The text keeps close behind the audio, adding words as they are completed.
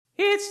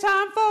It's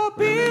time for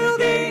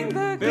building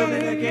the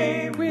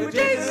game with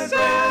Jason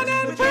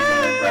and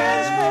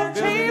friends from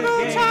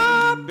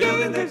tabletop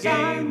game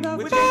design.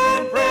 The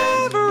fun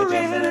never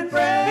ends.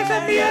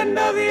 At the end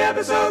of the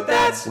episode,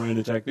 that's when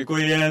it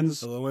technically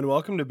ends. Hello and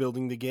welcome to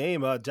Building the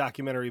Game, a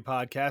documentary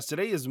podcast.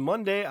 Today is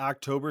Monday,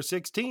 October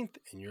 16th,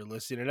 and you're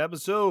listening to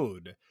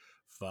episode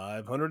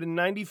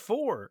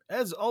 594.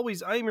 As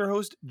always, I am your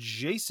host,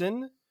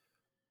 Jason.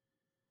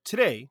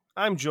 Today,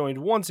 I'm joined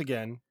once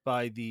again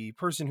by the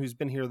person who's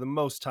been here the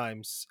most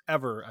times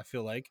ever, I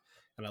feel like,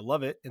 and I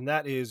love it, and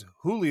that is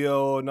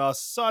Julio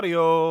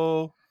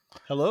Nazario.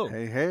 Hello.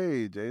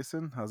 Hey,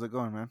 Jason. How's it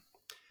going, man?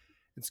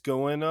 It's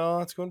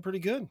going pretty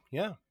good.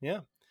 Yeah.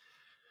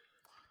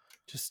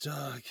 Just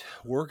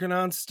working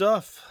on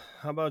stuff.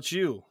 How about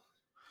you?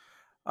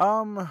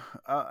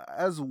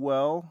 As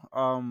well.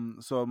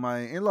 So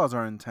my in-laws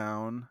are in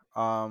town.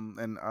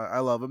 And I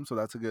love them, so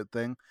that's a good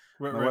thing.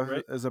 My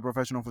wife is a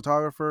professional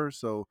photographer,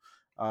 so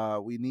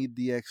we need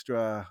the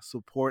extra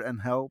support and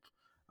help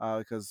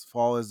because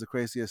fall is the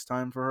craziest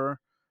time for her.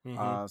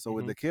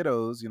 With the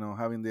kiddos,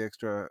 having the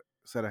extra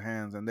set of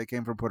hands, and they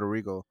came from Puerto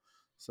Rico,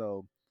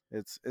 so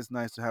it's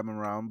nice to have them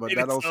around. But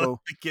that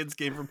also the kids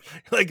came from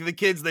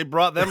they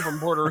brought them from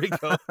Puerto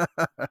Rico.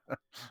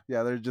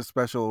 Yeah, they're just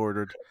special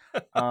ordered.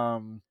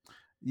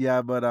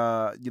 Yeah, but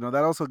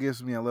that also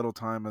gives me a little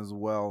time as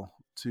well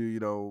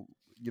to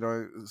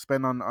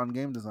spend on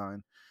game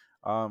design.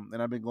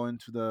 And I've been going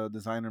to the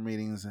designer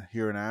meetings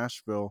here in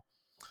Asheville.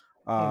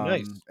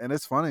 Nice. And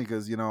it's funny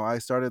because I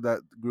started that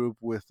group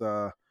with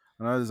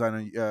another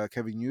designer,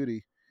 Kevin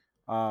Udy.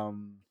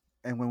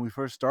 And when we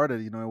first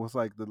started, it was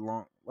like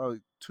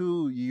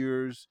 2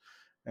 years,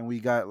 and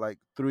we got like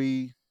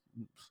 3,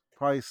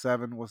 probably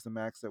 7 was the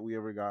max that we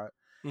ever got.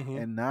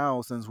 And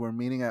now, since we're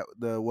meeting at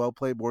the Well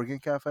Played Board Game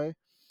Cafe,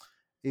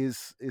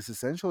 is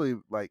essentially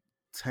like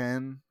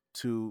 10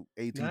 to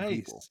 18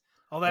 people.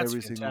 Oh, that's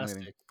every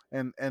fantastic.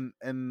 Single meeting.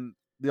 And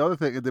the other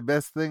thing, the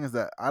best thing is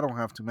that I don't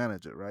have to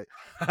manage it, right?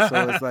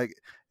 So it's like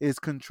it's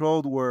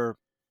controlled where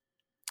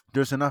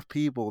there's enough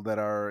people that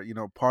are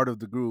part of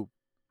the group.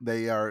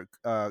 They are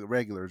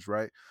regulars,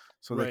 right?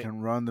 So they can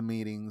run the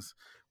meetings.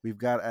 We've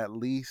got at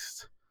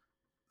least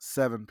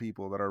 7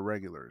 people that are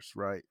regulars,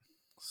 right?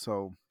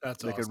 So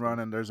that's they can run,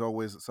 and there's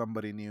always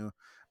somebody new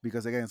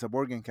because, again, it's a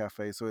board game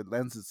cafe, so it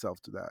lends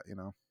itself to that,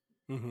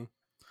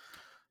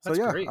 That's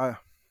so yeah, great.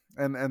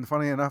 And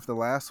funny enough, the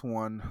last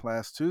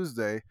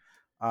Tuesday,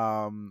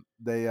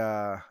 they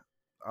a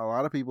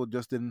lot of people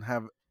just didn't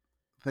have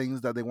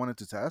things that they wanted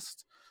to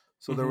test,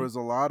 so there was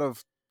a lot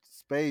of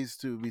space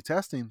to be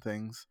testing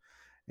things,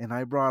 and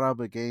I brought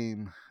up a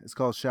game. It's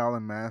called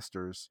Shaolin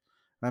Masters.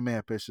 I may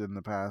have pitched it in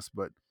the past,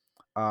 but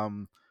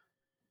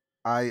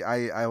I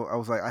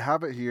was like, I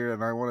have it here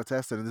and I want to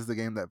test it. And this is a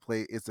game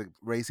it's a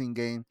racing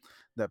game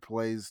that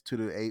plays 2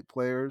 to 8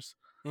 players.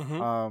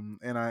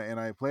 And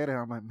I played it. And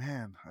I'm like,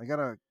 man, I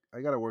gotta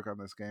work on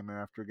this game. And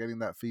after getting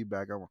that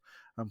feedback,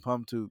 I'm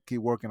pumped to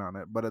keep working on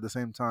it. But at the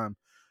same time,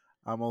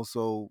 I'm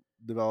also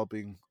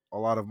developing a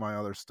lot of my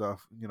other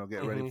stuff.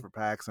 Get ready for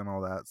PAX and all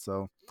that.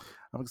 So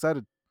I'm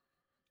excited.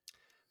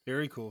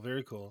 Very cool.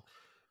 Very cool.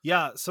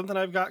 Yeah, something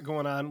I've got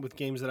going on with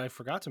games that I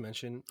forgot to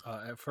mention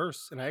at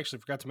first, and I actually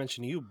forgot to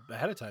mention to you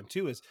ahead of time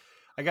too, is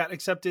I got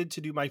accepted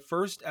to do my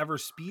first ever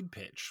speed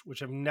pitch,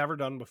 which I've never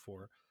done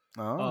before.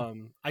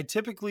 I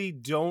typically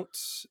don't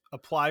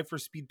apply for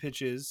speed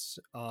pitches,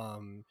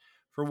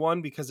 for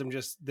one, because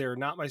they're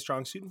not my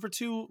strong suit, and for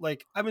two,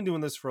 like, I've been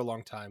doing this for a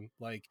long time.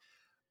 Like,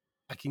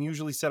 I can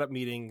usually set up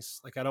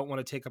meetings. Like, I don't want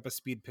to take up a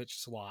speed pitch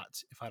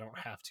slot if I don't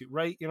have to,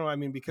 right? You know what I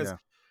mean? Because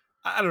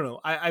I don't know.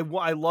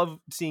 I love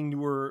seeing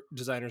newer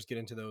designers get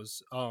into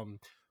those.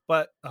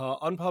 But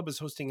Unpub is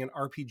hosting an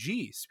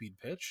RPG speed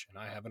pitch, and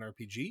I have an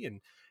RPG. And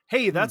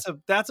hey, that's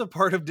a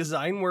part of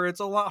design where it's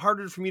a lot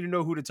harder for me to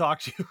know who to talk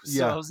to.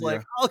 So I was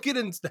like, I'll get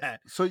into that.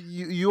 So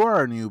you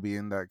are a newbie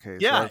in that case.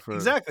 Yeah, right?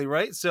 Exactly.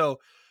 Right. So,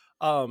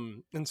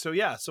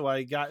 so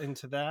I got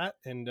into that.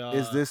 And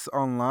is this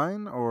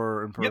online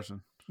or in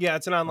person? Yep. Yeah,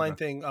 it's an online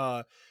thing.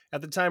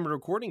 At the time of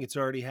recording, it's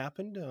already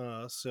happened.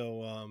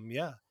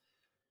 Yeah.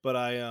 But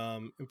I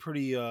am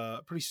pretty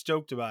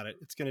stoked about it.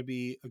 It's going to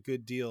be a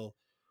good deal.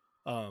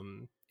 At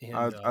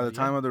the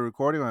time of the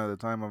recording, or at the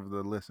time of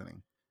the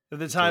listening? At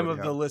the time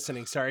of the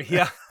listening, sorry.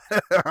 Yeah.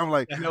 I'm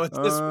like, I know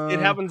it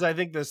happens, I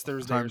think, this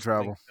Thursday. Time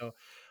travel. So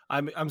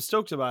I'm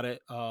stoked about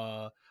it. I'm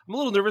a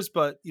little nervous,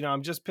 but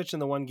I'm just pitching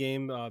the one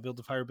game, Build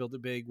a Fire, Build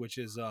It Big, which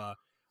is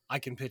I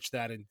can pitch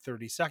that in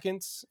 30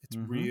 seconds. It's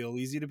real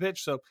easy to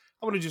pitch. So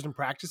I'm going to do some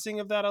practicing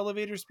of that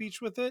elevator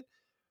speech with it.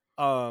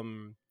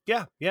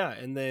 Yeah.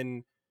 And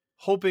then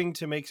hoping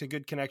to make a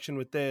good connection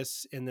with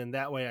this, and then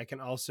that way I can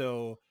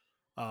also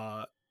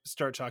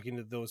start talking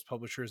to those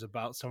publishers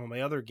about some of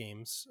my other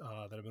games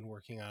that I've been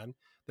working on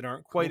that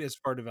aren't quite as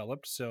far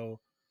developed. So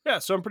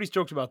I'm pretty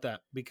stoked about that,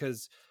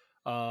 because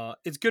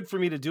it's good for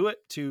me to do it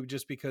too,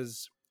 just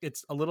because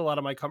it's a little out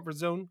of my comfort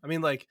zone. I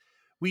mean, like,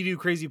 we do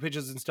crazy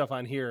pitches and stuff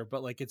on here,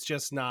 but like, it's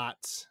just not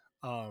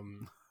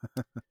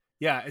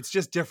it's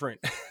just different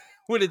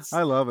when it's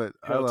I love it.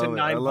 you I know to love it.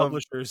 nine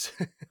publishers.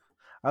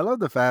 I love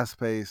the fast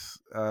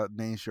paced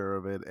nature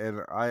of it,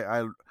 and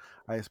I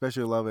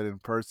especially love it in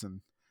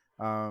person.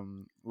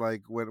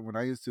 Like when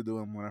I used to do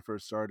them when I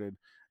first started,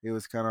 it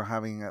was kind of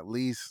having at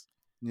least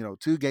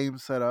two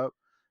games set up,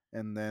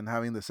 and then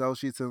having the sell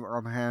sheets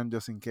on hand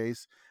just in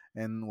case.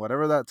 And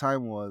whatever that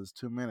time was,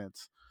 2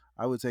 minutes,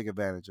 I would take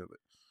advantage of it.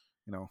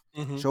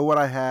 Hmm. Show what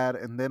I had,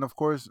 and then of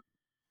course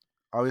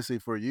obviously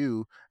for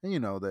you, and you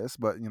know this,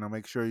 but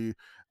make sure you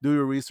do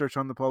your research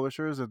on the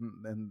publishers,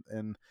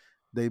 and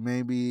they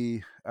may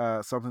be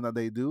something that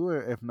they do.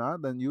 Or if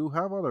not, then you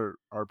have other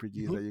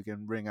RPGs Hmm. that you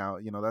can bring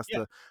out. That's Yeah,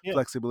 the yeah.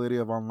 flexibility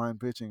of online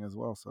pitching as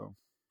well. So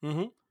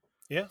Hmm.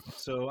 Yeah.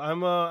 So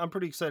I'm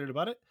pretty excited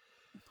about it.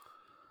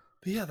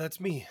 But yeah, that's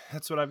me.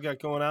 That's what I've got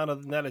going on.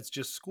 Other than that, it's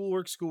just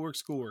schoolwork, schoolwork,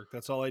 schoolwork.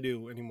 That's all I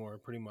do anymore,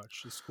 pretty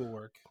much, is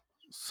schoolwork.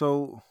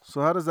 so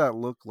how does that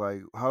look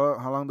like? How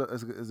long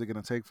is it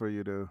going to take for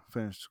you to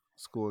finish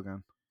school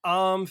again?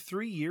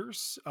 3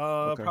 years.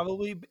 Okay.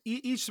 Probably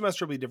each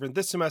semester will be different.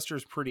 This semester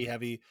is pretty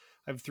heavy.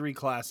 I have 3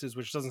 classes,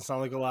 which doesn't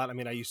sound like a lot. I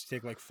mean, I used to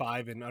take like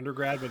 5 in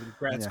undergrad, but in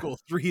grad Yeah. school,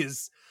 three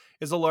is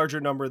a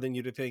larger number than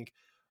you'd think.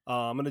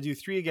 I'm going to do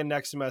 3 again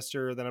next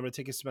semester. Then I'm going to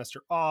take a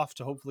semester off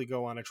to hopefully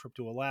go on a trip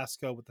to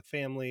Alaska with the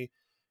family,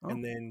 Oh,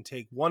 and then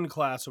take one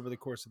class over the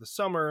course of the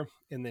summer,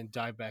 and then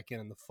dive back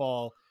in the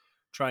fall,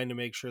 trying to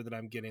make sure that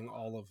I'm getting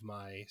all of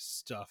my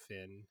stuff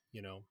in.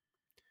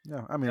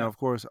 yeah. I mean, Yeah, of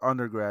course,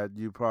 undergrad,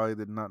 you probably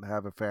did not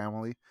have a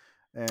family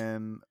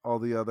and all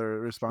the other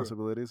true.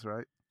 responsibilities,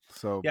 right?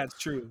 So, Yeah, it's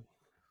true.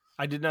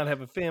 I did not have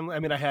a family. I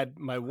mean, I had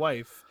my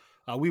wife.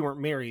 We weren't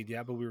married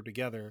yet, but we were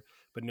together,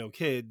 but no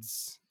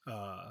kids.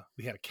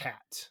 We had a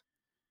cat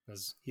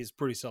because he's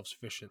pretty self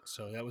sufficient.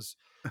 So that was,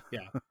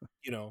 yeah,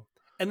 you know.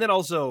 And then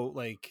also,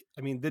 like,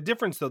 I mean, the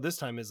difference though this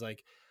time is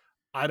like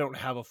I don't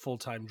have a full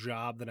time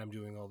job that I'm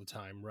doing all the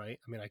time, right?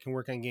 I mean, I can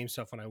work on game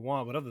stuff when I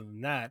want, but other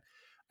than that,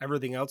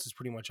 everything else is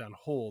pretty much on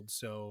hold.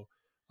 So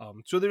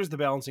there's the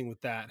balancing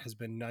with that has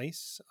been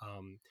nice.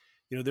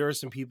 There are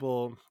some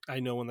people I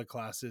know in the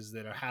classes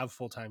that have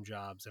full time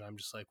jobs, and I'm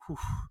just like, whew,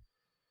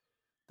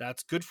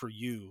 that's good for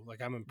you.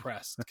 Like, I'm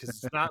impressed because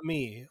it's not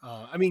me.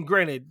 I mean,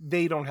 granted,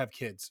 they don't have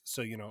kids,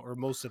 so or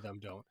most of them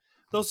don't,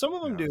 though some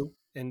of them yeah. do,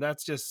 and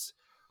that's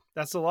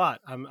a lot.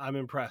 I'm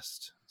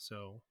impressed.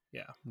 So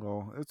yeah.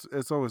 Well,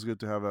 it's always good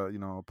to have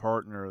a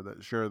partner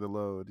that share the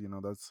load.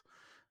 That's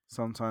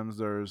sometimes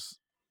there's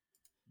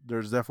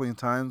definitely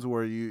times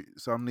where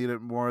some need it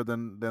more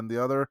than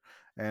the other,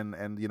 and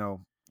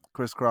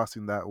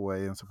crisscrossing that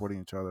way and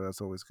supporting each other. That's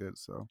always good.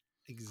 So,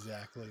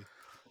 Exactly.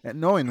 and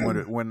knowing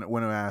when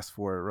to ask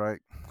for it, right,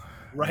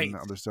 and Right. Yeah.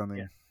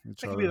 understanding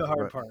each That can be other. the hard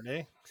But part,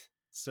 eh?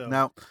 So,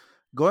 now,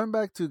 going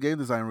back to game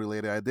design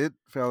related, I did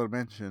fail to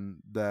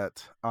mention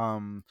that.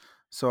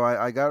 So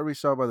I got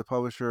reached out by the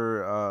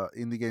publisher,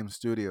 Indie Game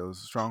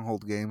Studios,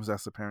 Stronghold Games.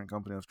 That's the parent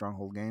company of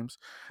Stronghold Games.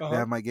 They uh-huh.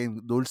 have my game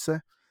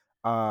Dulce,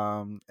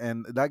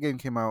 and that game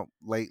came out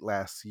late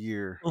last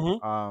year.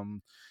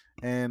 Mhm.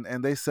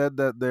 And they said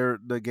that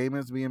the game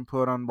is being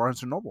put on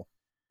Barnes and Noble.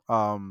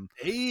 Um,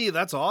 Hey,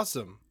 that's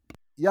awesome.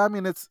 yeah, I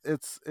mean it's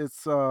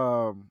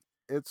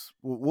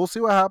we'll see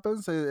what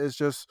happens. It's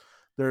just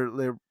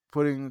they're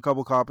putting a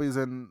couple copies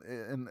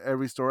in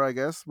every store, I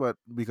guess. But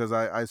because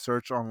I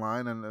searched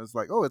online and it's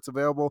like, oh, it's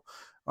available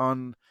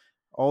on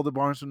all the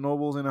Barnes and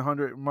Nobles in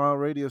 100-mile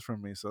radius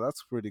from me, so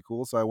that's pretty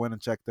cool. So I went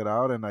and checked it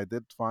out, and I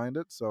did find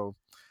it. So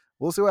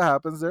we'll see what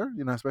happens there.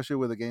 Especially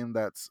with a game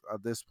that's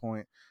at this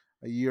point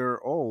a year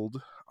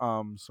old.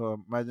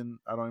 So I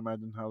don't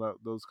imagine how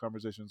those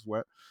conversations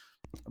went,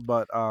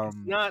 but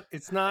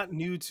It's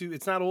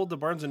not old to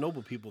Barnes and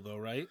Noble people though,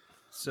 right?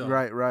 So,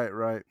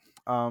 right.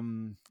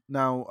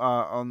 Now,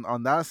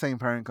 on that same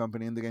parent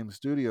company, Indie Game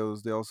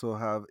Studios, they also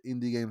have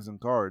indie games and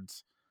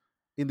cards,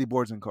 indie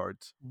boards and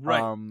cards.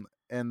 right.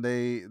 And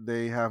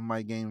they have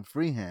my game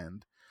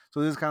Freehand. So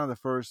this is kind of the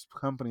first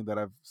company that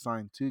I've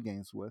signed 2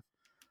 games with.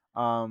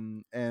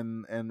 And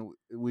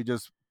we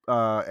just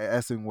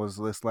Essen was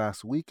this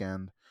last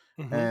weekend,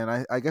 Mhm.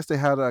 and I guess they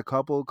had a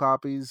couple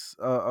copies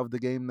of the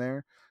game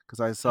there because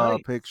I saw a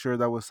Nice. picture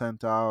that was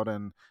sent out,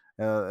 and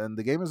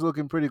the game is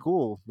looking pretty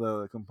cool.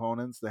 The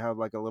components, they have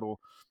like a little,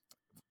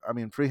 I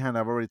mean, Freehand,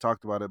 I've already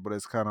talked about it, but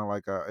it's kind of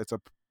like it's a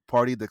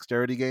party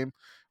dexterity game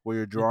where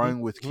you're Mhm.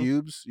 drawing with Mhm.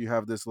 cubes. You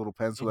have this little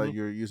pencil that Mhm.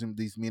 you're using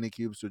these mini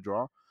cubes to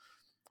draw,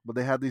 but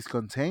they had these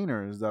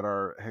containers that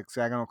are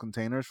hexagonal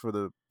containers for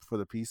the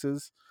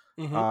pieces,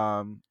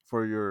 Mhm.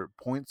 for your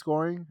point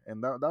scoring,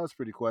 and that was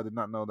pretty cool. I did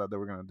not know that they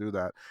were going to do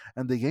that.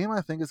 And the game,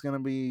 I think, is going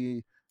to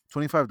be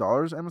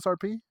 $25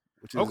 MSRP,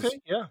 which is,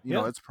 Okay. Yeah.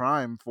 Yeah. it's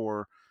prime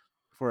for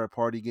a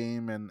party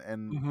game, and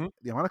Mhm.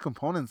 the amount of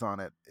components on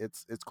it,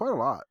 it's quite a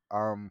lot.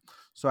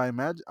 So I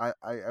imagine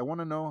I want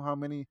to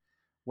know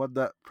what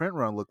that print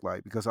run looked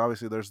like, because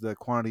obviously there's the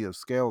quantity of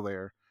scale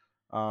there.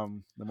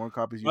 The more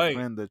copies you Right.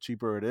 print, the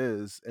cheaper it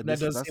is, and And that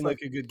does that's seem like,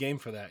 like a good game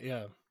for that.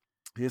 Yeah.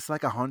 it's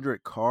like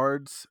 100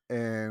 cards,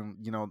 and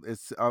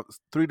it's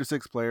 3 to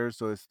 6 players,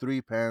 so it's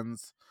 3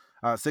 pens,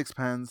 6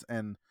 pens,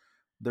 and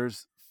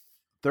there's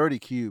 30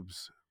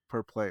 cubes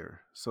per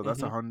player. So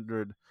that's Mm-hmm.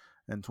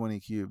 120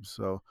 cubes.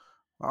 So,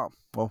 wow.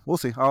 Well, we'll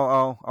see.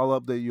 I'll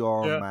update you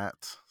all on Yeah, that.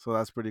 So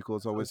that's pretty cool.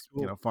 It's sounds always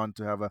cool. fun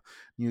to have a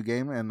new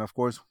game, and of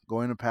course,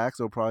 going to PAX,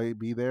 they'll probably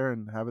be there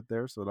and have it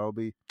there. So that'll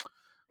be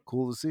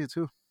cool to see it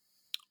too.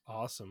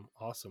 Awesome,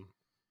 awesome.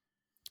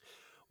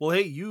 Well,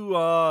 hey,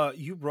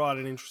 you brought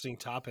an interesting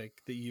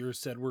topic that you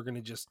said we're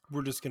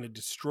just gonna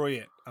destroy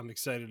it. I'm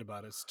excited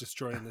about us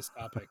destroying this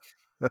topic.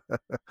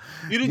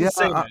 You Yeah, didn't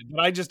say that, but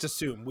I just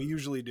assume we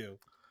usually do.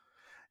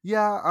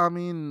 yeah. I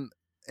mean,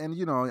 and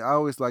I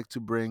always like to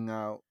bring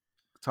out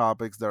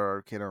topics that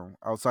are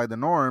outside the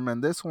norm,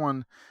 and this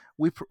one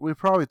we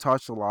probably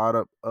touched a lot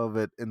of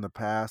it in the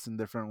past in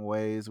different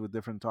ways with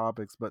different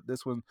topics, but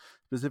this one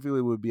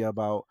specifically would be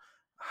about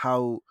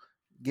how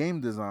game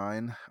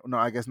design, no,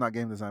 I guess not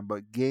game design,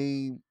 but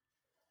game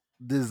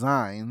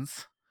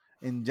designs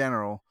in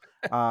general,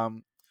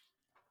 um,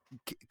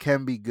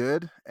 can be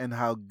good, and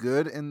how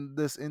good in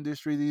this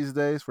industry these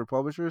days for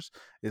publishers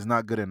is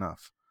not good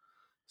enough.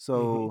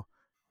 Mm-hmm. So,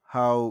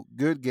 how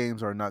good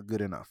games are not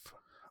good enough.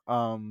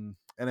 And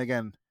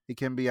again, it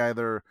can be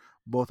either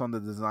both on the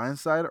design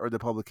side or the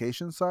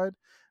publication side,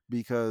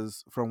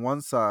 because from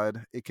one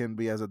side, it can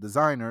be as a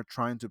designer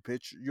trying to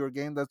pitch your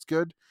game that's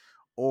good,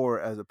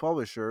 or as a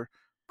publisher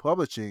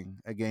publishing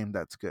a game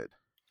that's good.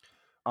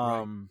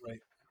 Right, Um,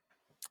 right.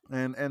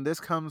 and this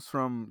comes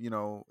from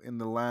in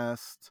the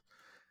last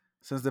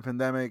since the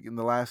pandemic in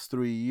the last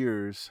 3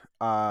 years,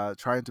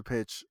 trying to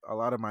pitch a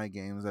lot of my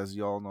games. As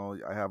you all know,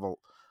 I have a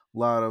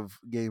lot of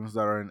games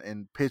that are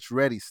in pitch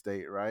ready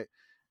state, right?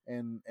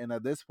 And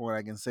at this point,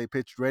 I can say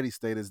pitch ready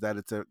state is that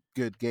it's a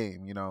good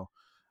game,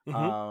 Mm-hmm.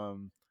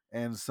 um,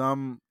 and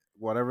some,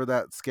 whatever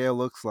that scale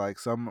looks like,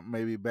 some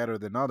may be better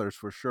than others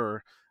for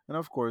sure, and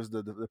of course,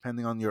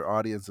 depending on your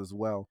audience as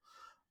well.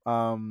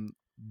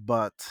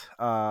 But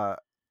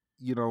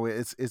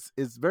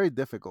it's very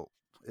difficult.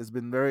 It's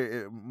been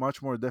very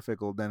much more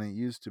difficult than it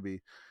used to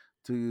be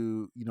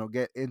to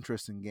get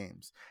interest in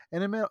games.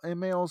 And it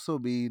may also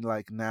be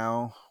like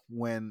now,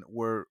 when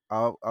we're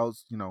out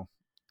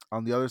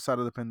on the other side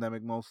of the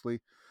pandemic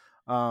mostly,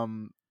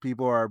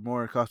 people are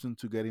more accustomed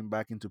to getting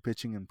back into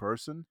pitching in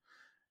person.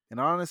 And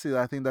honestly,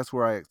 I think that's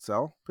where I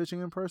excel, pitching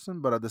in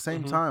person. But at the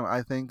same Mm-hmm. time,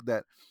 I think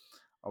that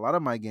a lot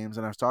of my games,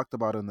 and I've talked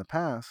about it in the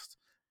past,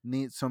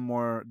 need some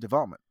more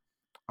development.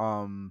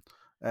 And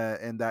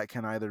that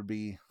can either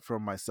be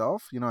from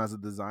myself, as a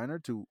designer,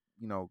 to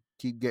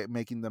keep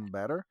making them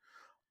better,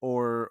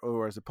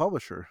 or as a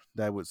publisher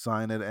that would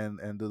sign it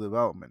and do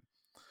development.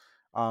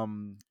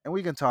 And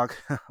we can talk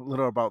a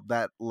little about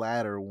that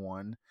latter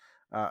one,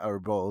 or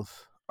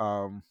both,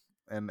 and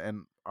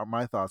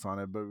my thoughts on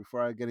it. But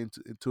before I get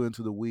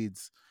into the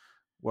weeds,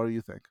 what do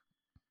you think?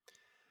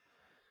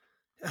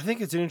 I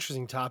think it's an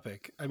interesting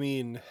topic. I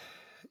mean,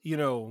 you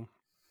know,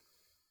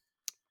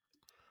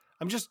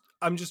 I'm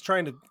just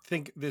trying to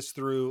think this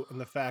through, and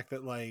the fact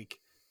that, like,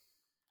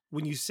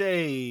 when you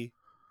say,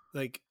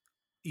 like,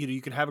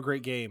 you can have a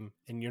great game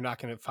and you're not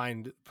going to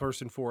find a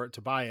person for it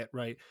to buy it,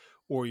 right?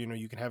 Or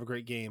you can have a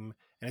great game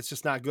and it's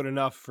just not good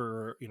enough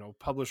for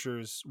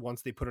publishers.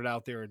 Once they put it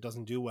out there, it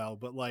doesn't do well.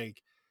 But,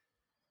 like,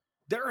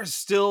 there is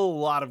still a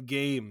lot of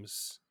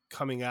games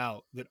coming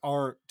out that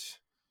aren't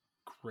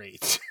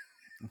great.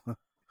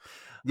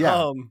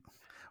 Yeah. um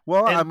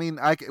Well, I and mean,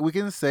 we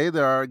can say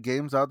there are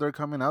games out there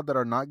coming out that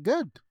are not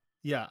good.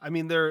 yeah, I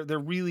mean, they're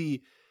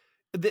really,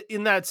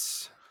 and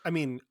that's, I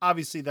mean,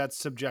 obviously that's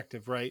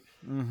subjective, right?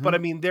 Mm-hmm. But I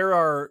mean,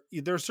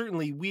 there's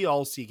certainly, we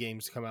all see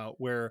games come out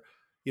where,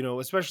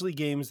 especially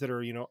games that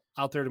are,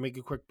 out there to make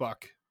a quick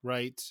buck,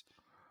 right?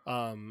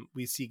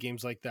 We see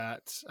games like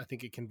that, I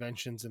think, at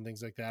conventions and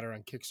things like that, or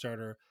on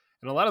Kickstarter.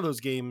 And a lot of those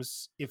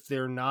games, if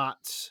they're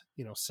not,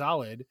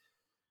 solid,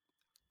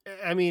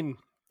 I mean,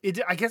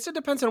 I guess it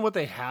depends on what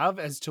they have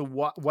as to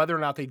whether or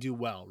not they do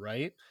well,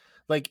 right?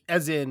 Like,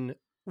 as in,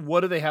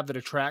 what do they have that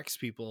attracts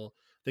people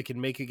that can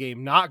make a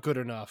game not good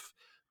enough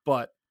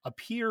but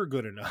appear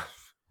good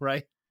enough,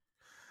 right?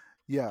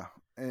 Yeah,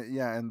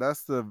 yeah, and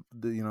that's the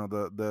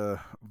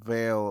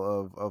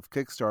veil of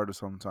Kickstarter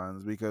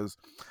sometimes, because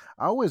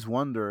I always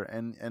wonder,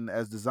 and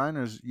as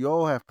designers, you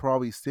all have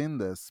probably seen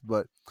this,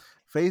 but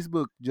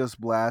Facebook just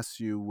blasts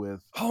you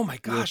Oh my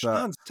with gosh,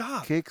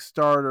 nonstop.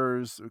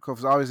 Kickstarters,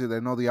 because obviously they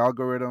know the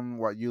algorithm,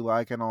 what you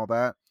like, and all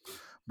that.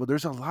 But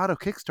there's a lot of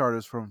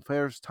Kickstarters from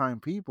first time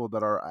people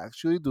that are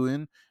actually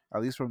doing,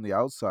 at least from the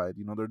outside,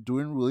 they're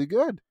doing really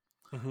good.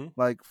 Hmm.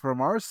 Like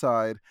from our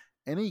side,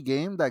 any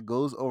game that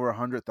goes over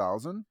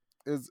 100,000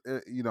 is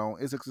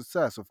a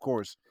success. Of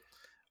course,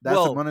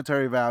 that's a Well,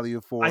 monetary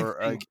value I for.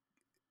 think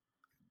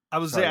I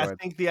would say, Sorry, go I ahead.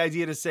 think the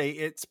idea to say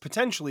it's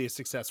potentially a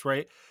success,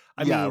 right?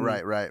 I Yeah, mean,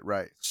 right, right,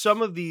 right.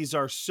 some of these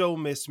are so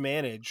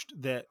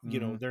mismanaged that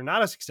Hmm. they're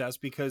not a success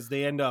because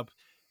they end up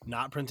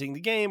not printing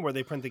the game, or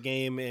they print the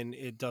game and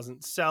it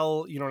doesn't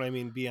sell, you know what I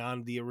mean,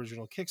 beyond the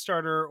original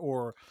Kickstarter,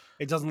 or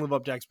it doesn't live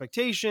up to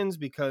expectations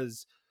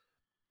because,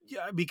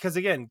 yeah, because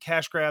again,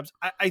 cash grabs.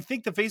 I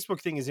think the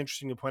Facebook thing is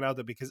interesting to point out,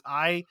 that because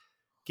I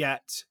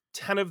get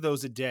 10 of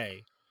those a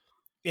day,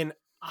 and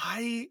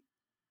I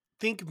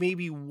think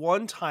maybe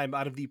one time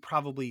out of the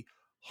probably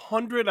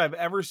 100 I've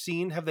ever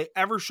seen have they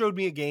ever showed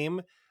me a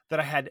game that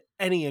I had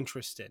any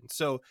interest in.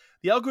 So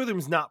the algorithm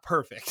is not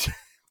perfect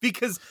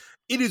because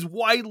it is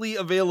widely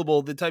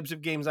available, the types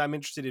of games I'm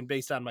interested in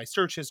based on my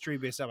search history,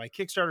 based on my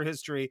Kickstarter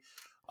history.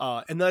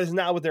 And that is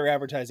not what they're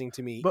advertising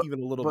to me, But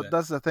even a little but bit.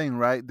 that's the thing,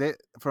 right? They,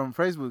 from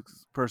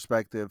Facebook's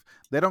perspective,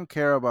 they don't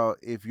care about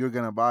if you're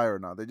gonna buy or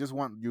not. They just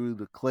want you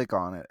to click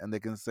on it, and they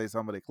can say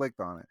somebody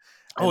clicked on it.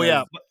 Oh And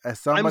yeah, but as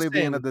I'm somebody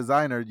being a saying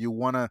designer, you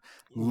want to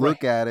right.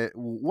 look at it.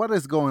 What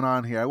is going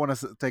on here? I want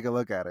to take a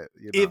look at it.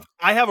 You If know.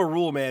 I have a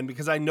rule, man,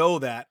 because I know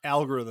that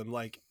algorithm,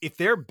 like if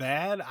they're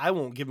bad, I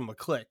won't give them a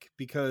click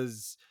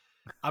because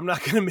I'm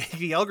not going to make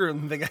the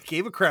algorithm think I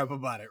gave a crap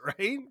about it,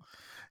 right?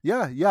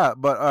 Yeah, yeah,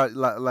 but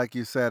like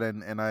you said,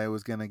 and I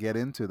was gonna get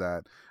into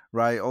that,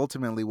 right?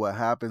 Ultimately, what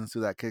happens to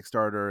that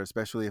Kickstarter,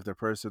 especially if the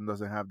person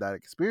doesn't have that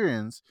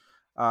experience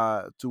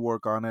to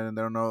work on it and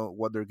they don't know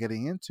what they're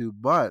getting into,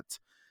 but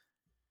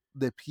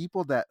the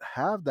people that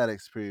have that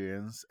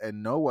experience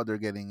and know what they're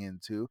getting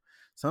into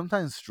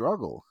sometimes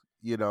struggle,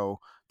 you know,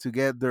 to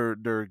get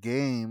their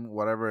game,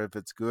 whatever, if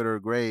it's good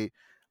or great,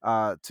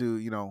 to,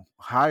 you know,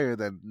 higher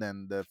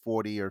than the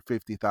 40 or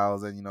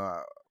 50,000, you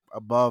know,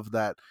 above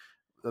that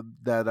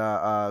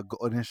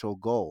initial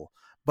goal.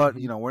 But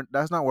you Mhm. know,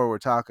 that's not what we're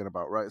talking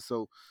about, right?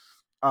 So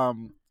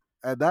um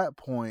at that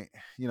point,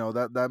 you know,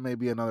 that may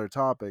be another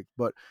topic.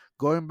 But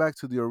going back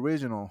to the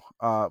original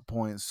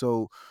point,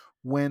 so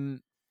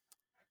when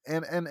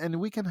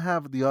and we can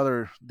have the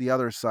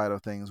other side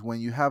of things. When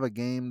you have a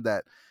game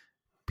that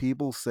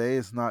people say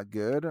it's not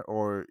good,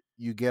 or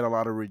you get a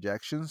lot of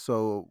rejection.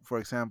 So for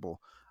example,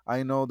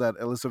 I know that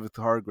Elizabeth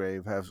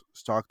Hargrave has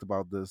talked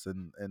about this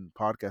in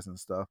podcasts and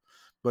stuff,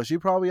 but she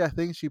probably, I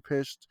think she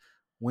pitched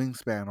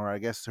Wingspan, or I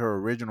guess her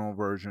original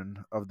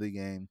version of the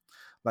game,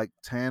 like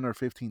 10 or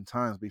 15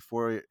 times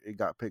before it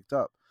got picked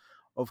up.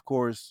 Of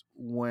course,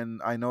 when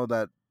I know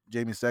that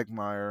Jamie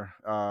Stegmaier,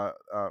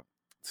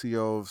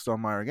 CEO of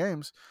Stonemaier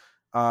Games,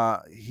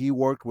 he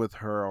worked with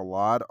her a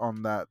lot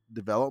on that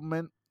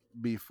development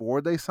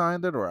before they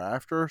signed it or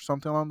after,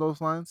 something along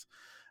those lines.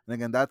 And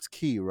again, that's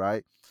key,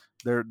 right?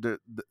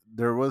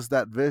 There was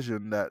that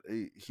vision that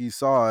he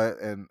saw it,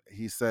 and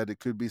he said it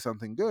could be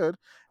something good.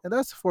 And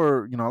that's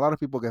for, you know, a lot of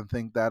people can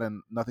think that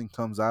and nothing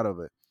comes out of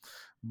it.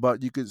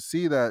 But you could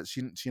see that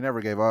she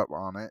never gave up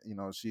on it. You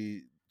know,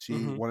 she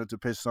Mhm. wanted to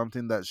pitch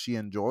something that she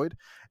enjoyed.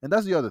 And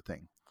that's the other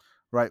thing,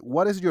 right?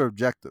 What is your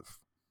objective?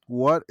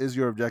 What is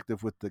your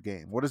objective with the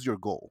game? What is your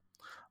goal?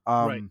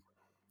 Right. um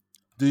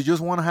do you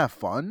just want to have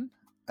fun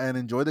and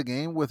enjoy the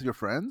game with your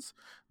friends?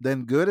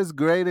 Then good is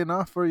great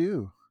enough for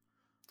you.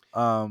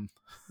 um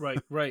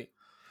Right. Right.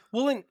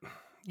 Well, and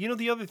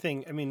the other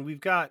thing, I mean, we've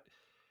got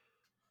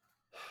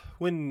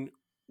when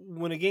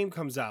when a game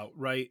comes out,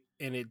 right,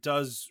 and it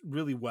does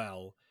really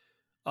well,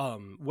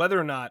 whether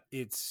or not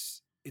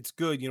it's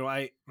good,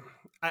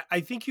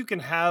 I think you can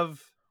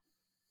have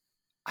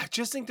I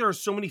just think there are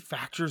so many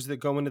factors that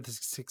go into the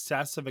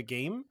success of a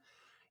game.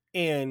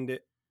 And,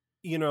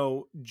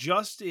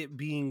 just it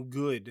being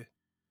good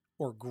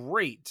or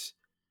great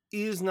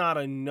is not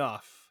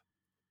enough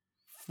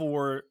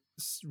for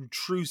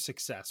true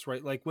success,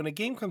 right? Like when a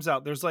game comes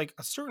out, there's like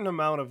a certain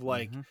amount of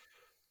like,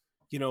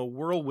 mhm.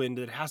 whirlwind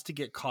that has to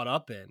get caught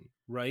up in,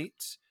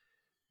 right?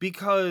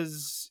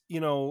 Because,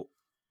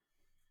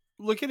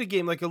 look at a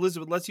game like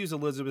Elizabeth. Let's use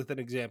Elizabeth as an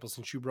example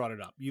since you brought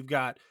it up. You've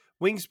got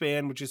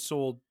Wingspan, which has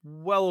sold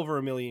well over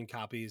 1 million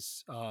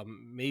copies,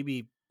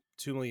 maybe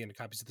 2 million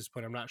copies at this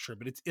point. I'm not sure,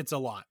 but it's a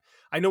lot.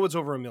 I know it's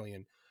over 1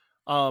 million.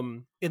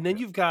 And then Yeah,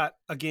 you've got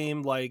a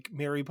game like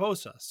Mary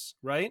Posas,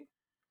 right?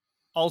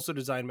 Also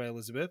designed by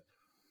Elizabeth,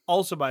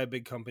 also by a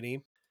big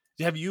company.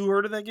 Have you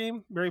heard of that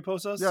game, Mary yeah,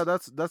 Posas?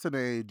 that's an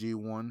AAG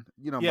one,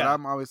 you know. But Yeah,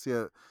 I'm obviously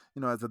a,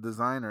 you know, as a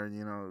designer,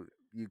 you know,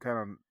 you kind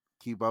of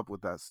keep up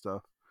with that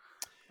stuff.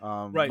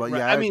 right, But right.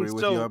 yeah, I I mean, agree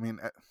with you. I so mean,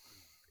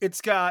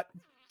 it's got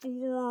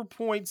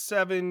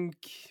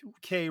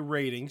 4.7K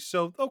rating.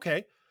 So,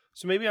 okay.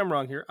 So maybe I'm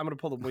wrong here. I'm going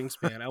to pull the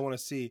Wingspan. I want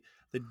to see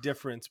the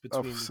difference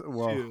between the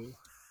well, two.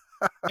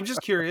 I'm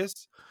just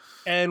curious.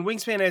 And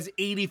Wingspan has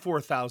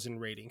 84,000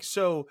 ratings.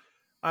 So,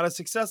 on a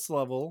success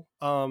level,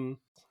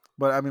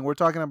 but I mean, we're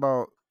talking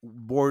about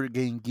board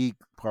game geek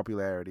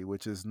popularity,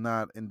 which is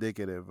not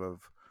indicative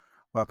of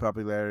what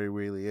popularity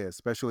really is,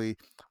 especially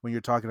when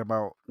you're talking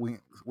about mhm.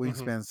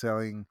 Wingspan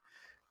selling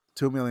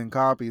 2 million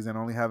copies and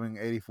only having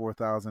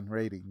 84,000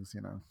 ratings.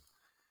 You know.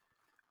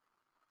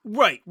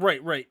 Right,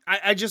 right, right.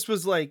 I just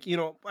was like,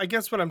 I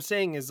guess what I'm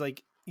saying is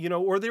like,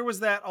 or there was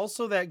that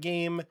also that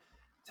game,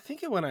 I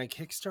think it went on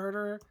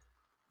Kickstarter,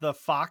 the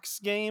Fox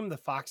game, the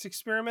Fox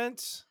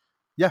experiment.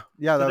 Yeah,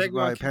 yeah, Did that's that go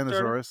on by Kickstarter?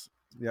 Pandasaurus.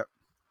 Yep.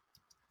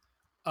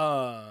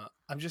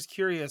 I'm just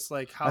curious,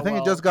 like I how think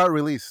it just well. got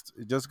released.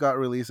 It just got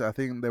released. I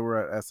think they were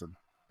at Essen.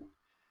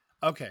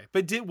 Okay,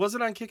 but was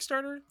it on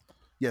Kickstarter?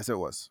 Yes, it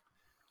was.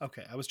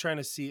 Okay, I was trying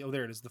to see. Oh,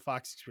 there it is, the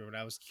Fox experiment.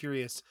 I was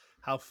curious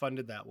how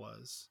funded that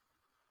was.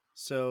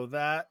 So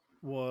that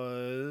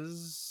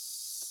was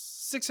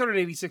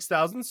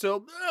 686,000.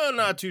 So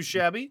not too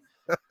shabby.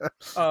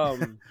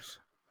 Um,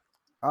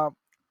 um,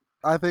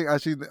 I think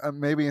actually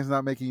maybe it's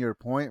not making your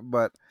point,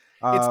 but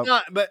it's uh,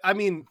 not, but I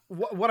mean,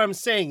 what I'm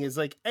saying is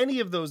like any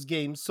of those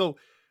games. So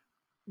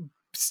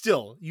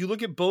still, you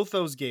look at both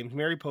those games,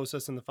 Mary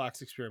Postas and the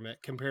Fox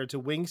Experiment, compared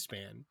to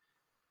Wingspan.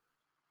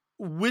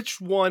 Which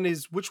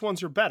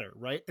ones are better,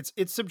 right?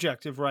 It's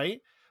subjective,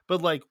 right?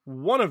 But like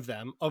one of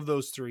them, of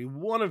those three,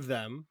 one of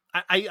them,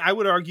 I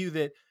would argue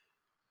that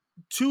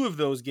two of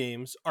those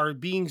games are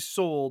being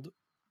sold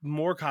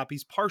more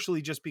copies,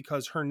 partially just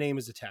because her name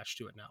is attached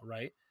to it now,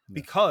 right?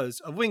 yeah, Because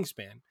of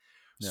Wingspan.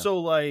 yeah, So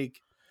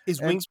like,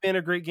 is and Wingspan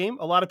a great game?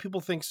 A lot of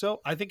people think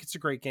so. I think it's a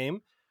great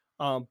game,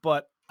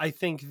 but I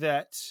think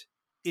that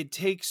it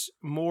takes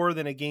more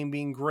than a game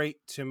being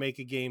great to make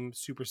a game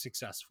super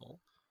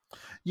successful.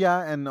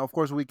 yeah, and of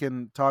course we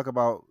can talk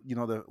about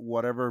the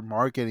whatever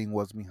marketing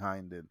was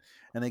behind it,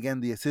 and again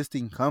the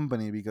assisting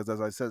company, because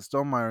as I said,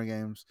 Stonemaier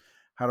Games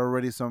had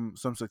already some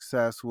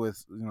success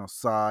with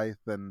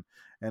Scythe and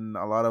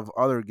a lot of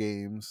other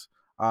games,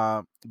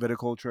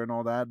 Viticulture and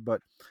all that,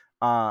 but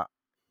uh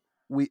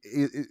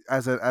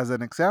as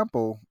an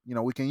example,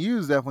 we can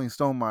use definitely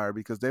Stonemaier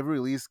because they've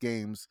released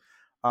games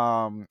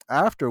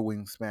after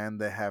Wingspan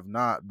that have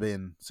not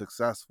been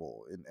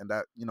successful, and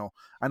that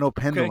I know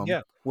Okay, Pendulum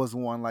yeah. was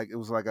one, like it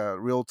was like a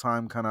real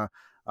time kind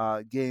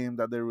of game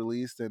that they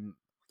released, and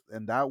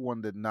that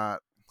one did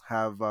not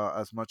have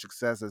as much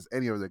success as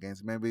any of their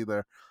games. Maybe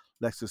the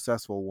less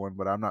successful one,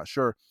 but I'm not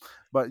sure.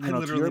 But I to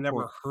literally your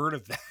point, never heard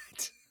of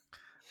that.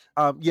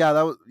 yeah,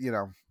 that was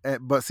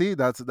but see,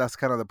 that's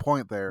kind of the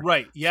point there.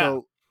 Right, yeah.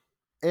 So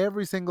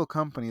every single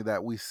company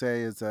that we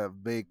say is a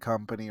big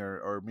company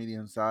or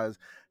medium size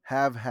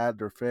have had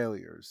their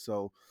failures.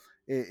 So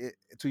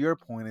to your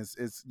point,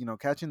 it's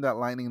catching that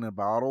lightning in a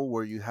bottle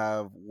where you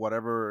have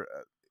whatever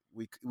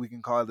we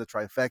can call it the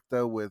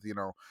trifecta with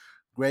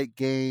great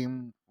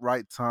game,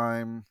 right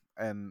time,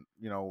 and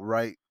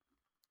right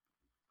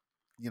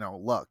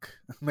luck.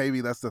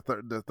 Maybe that's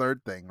the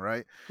third thing,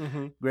 right?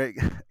 Mhm. Great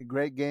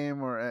great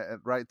game or at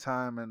right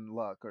time and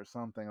luck or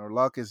something, or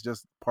luck is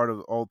just part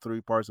of all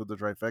three parts of the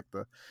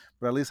trifecta,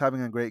 but at least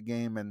having a great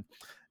game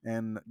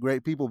and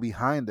great people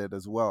behind it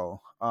as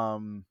well,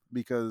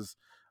 because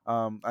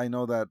I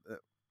know that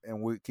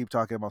and we keep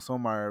talking about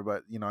Someyer,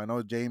 but I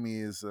know Jamie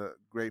is a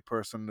great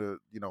person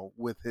to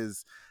with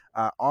his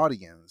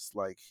audience.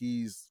 Like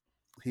he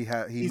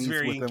He's meets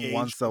very with them engaged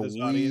once a with his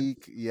audience.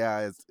 week.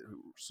 Yeah, it's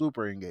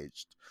super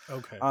engaged.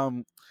 Okay.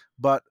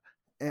 But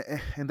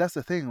and that's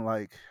the thing,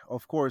 like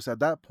of course at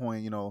that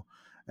point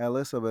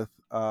Elizabeth,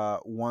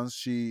 once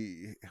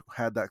she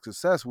had that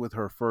success with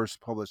her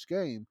first published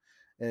game,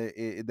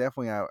 it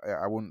definitely,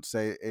 I wouldn't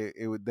say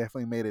it would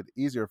definitely made it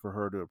easier for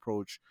her to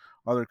approach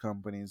other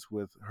companies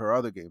with her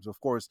other games. Of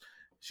course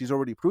she's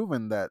already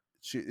proven that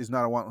she is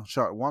not a one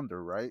shot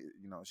wonder, right?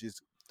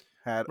 She's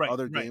had Right,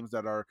 other right, games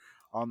that are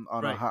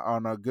right.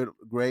 on a good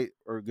great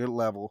or good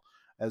level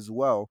as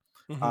well.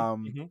 Mhm,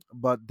 mhm.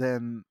 But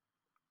then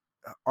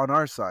on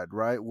our side,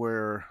 right,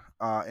 where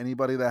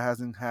anybody that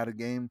hasn't had a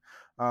game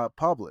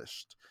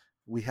published,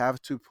 we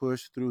have to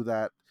push through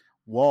that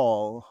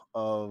wall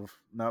of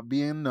not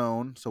being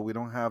known, so we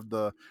don't have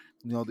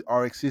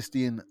our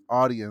existing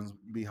audience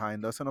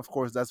behind us, and of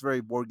course that's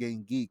very board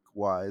game geek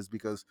wise,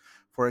 because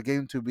for a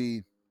game to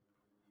be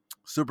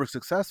super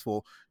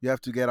successful, you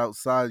have to get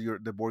outside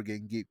the board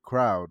game geek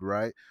crowd,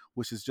 right?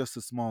 Which is just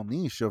a small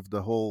niche of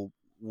the whole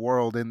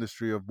world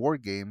industry of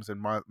board games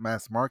and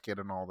mass market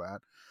and all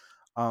that.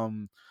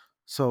 um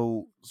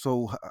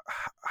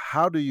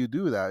how do you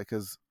do that?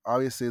 Because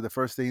obviously the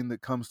first thing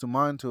that comes to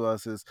mind to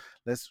us is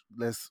let's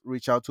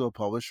reach out to a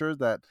publisher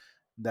that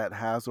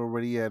has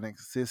already an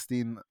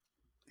existing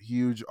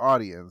huge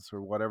audience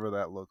or whatever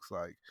that looks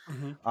like.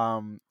 Mhm.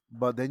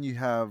 But then you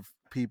have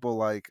people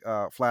like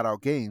Flat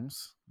Out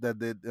Games that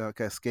did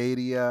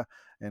Cascadia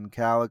and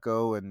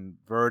Calico and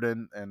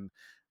Verdant, and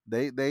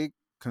they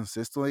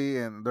consistently,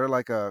 and they're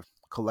like a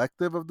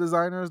collective of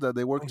designers that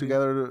they work Mhm.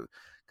 together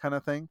kind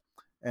of thing.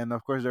 And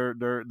of course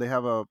they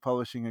have a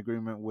publishing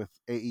agreement with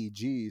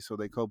AEG, so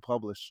they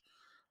co-publish,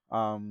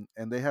 and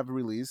they have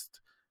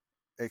released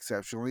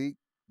exceptionally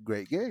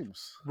great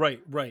games.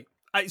 Right, right.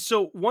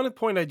 So one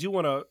point I do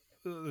want to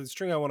the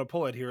string I want to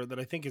pull at here that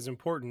I think is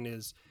important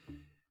is,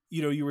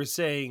 you were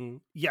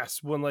saying,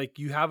 yes, when like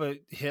you have a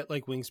hit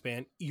like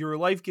Wingspan, your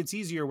life gets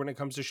easier when it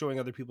comes to showing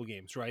other people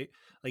games, right?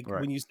 Like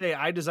Right. when you say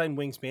I designed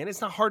Wingspan,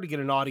 it's not hard to get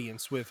an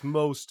audience with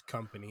most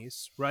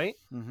companies, right?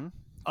 Mm-hmm.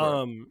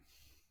 Correct. Um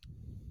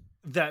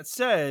that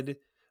said,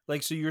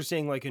 like so you're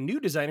saying like a new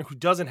designer who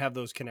doesn't have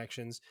those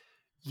connections,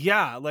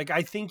 yeah, like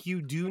I think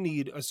you do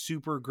need a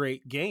super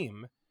great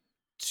game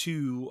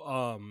to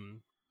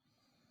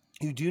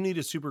you do need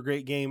a super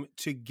great game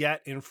to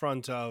get in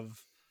front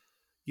of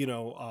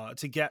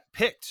to get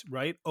picked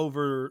right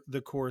over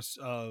the course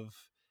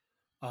of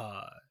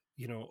uh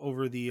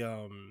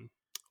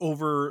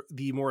over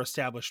the more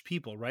established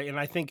people, right? And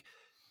I think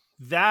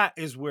that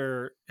is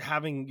where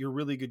having your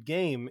really good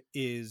game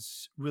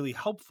is really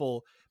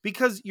helpful,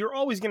 because you're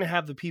always going to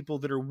have the people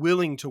that are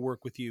willing to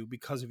work with you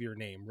because of your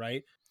name,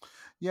 right?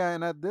 Yeah,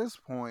 and at this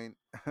point,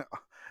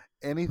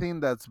 anything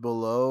that's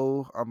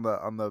below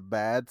on the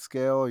bad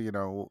scale,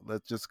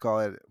 let's just call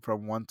it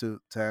from 1 to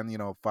 10,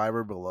 5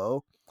 or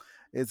below,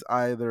 it's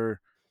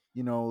either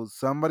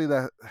somebody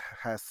that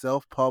has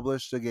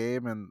self-published a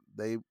game and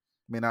they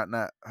may not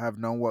have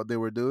known what they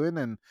were doing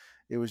and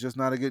it was just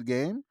not a good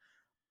game,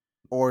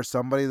 or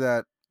somebody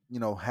that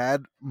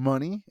had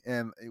money.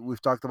 And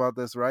we've talked about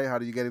this, right? How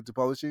do you get into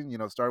publishing?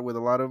 Start with a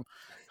lot of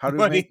how do you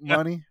Money, make yeah.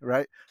 money,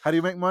 right? How do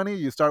you make money?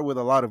 You start with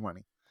a lot of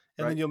money,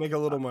 And right? then you'll make a Uh,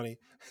 little money.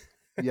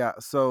 yeah,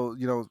 so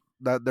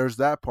that there's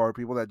that part,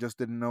 people that just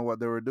didn't know what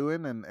they were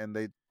doing, and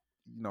they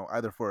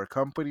either for a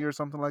company or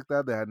something like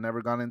that, they had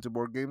never gone into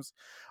board games.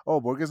 Oh,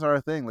 board games are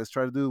a thing, let's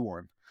try to do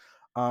one.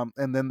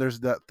 And then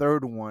there's that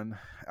third one,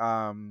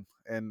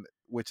 and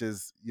which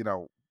is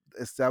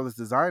established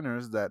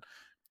designers that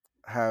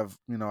have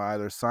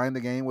either signed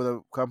the game with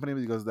a company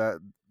because that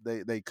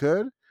they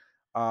could,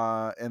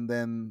 and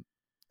then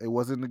it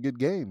wasn't a good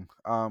game.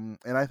 And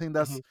I think Mhm.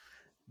 that's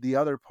the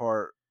other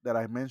part that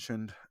I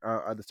mentioned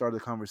at the start of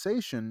the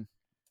conversation,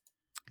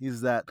 is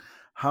that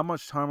how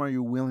much time are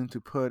you willing to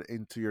put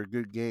into your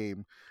good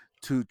game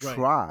to Right.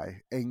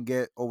 try and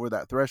get over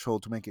that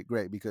threshold to make it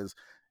great? Because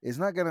it's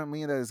not going to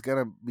mean that it's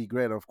going to be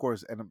great, of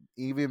course, and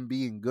even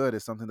being good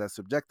is something that's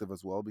subjective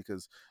as well,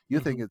 because you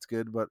think Mhm. it's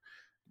good but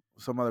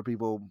some other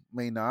people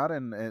may not,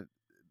 and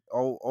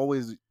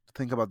always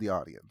think about the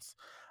audience.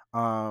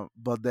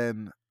 But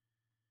then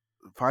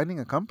finding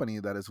a company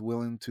that is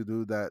willing to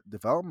do that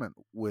development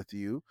with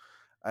you,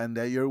 and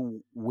that you're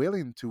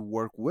willing to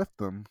work with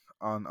them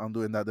on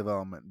doing that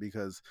development,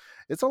 because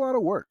it's a lot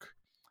of work.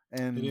 It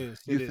And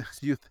is. It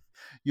is.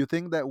 you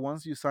think that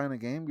once you sign a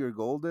game you're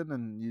golden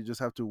and you just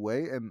have to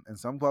wait, and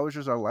some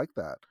publishers are like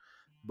that.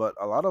 But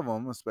a lot of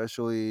them,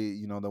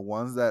 especially the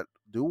ones that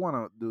do want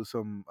to do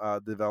some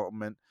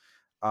development,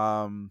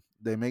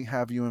 they may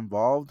have you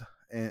involved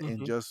in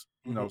Mhm. just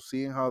Mhm.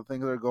 seeing how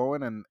things are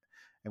going, and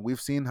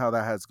we've seen how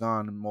that has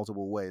gone in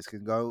multiple ways,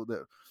 can go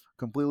the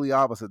completely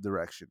opposite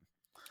direction.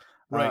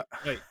 uh, Right.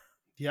 Right.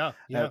 Yeah. a-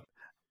 Yeah.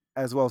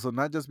 as well. So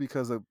not just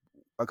because a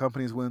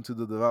company is willing to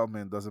do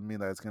development doesn't mean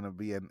that it's going to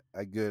be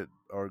a good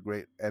or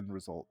great end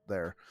result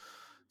there.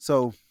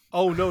 So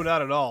Oh no,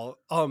 not at all.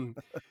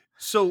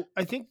 So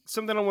I think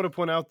something I want to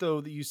point out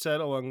though that you said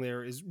along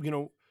there is,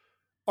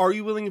 are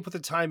you willing to put the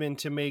time in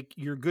to make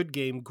your good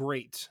game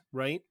great,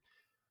 right?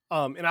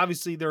 And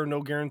obviously there are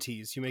no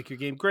guarantees. You make your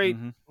game great,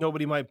 mhm.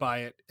 nobody might buy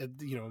it.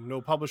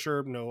 No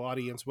publisher, no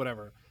audience,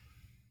 whatever.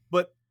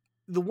 But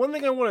the one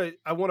thing I want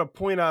to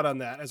point out on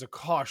that as a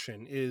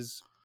caution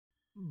is,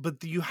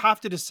 but you have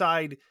to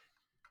decide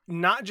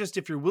not just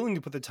if you're willing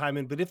to put the time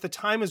in, but if the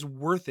time is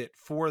worth it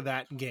for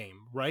that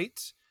game,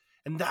 right?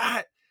 And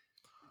that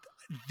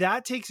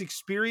takes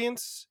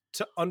experience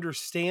to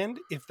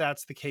understand if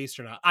that's the case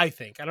or not. I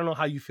think. I don't know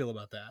how you feel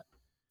about that.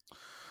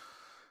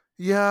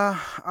 Yeah,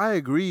 I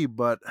agree,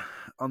 but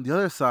on the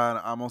other side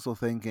I'm also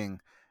thinking,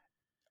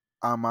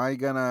 am I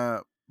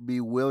gonna be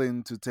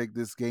willing to take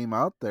this game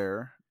out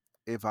there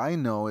if I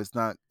know it's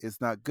not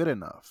good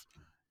enough,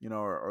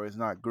 or it's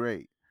not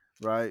great,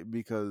 right?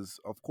 Because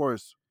of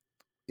course,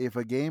 if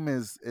a game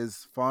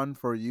is fun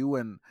for you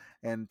and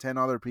 10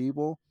 other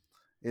people,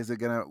 what's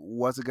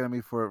it gonna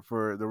be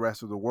for the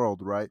rest of the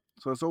world, right?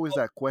 So it's always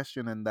that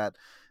question, and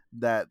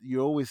that you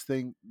always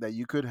think that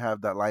you could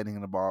have that lightning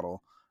in a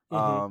bottle,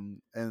 Mhm.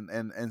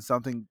 and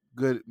something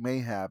good may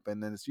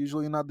happen, and it's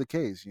usually not the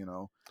case,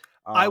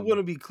 I want um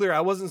to be clear.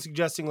 I wasn't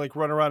suggesting like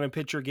run around and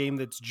pitch your game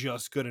that's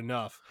just good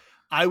enough.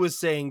 I was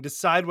saying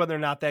decide whether or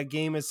not that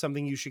game is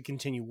something you should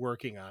continue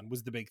working on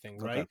was the big thing,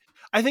 okay. right?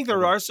 I think there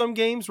Okay. are some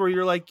games where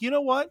you're like, you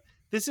know what?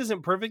 This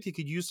isn't perfect. It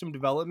could use some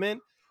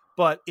development,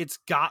 but it's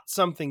got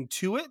something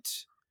to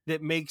it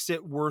that makes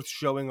it worth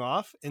showing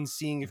off and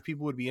seeing if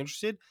people would be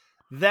interested.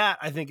 That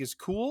I think is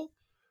cool.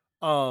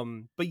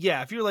 But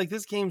yeah, if you're like,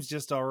 this game's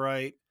just all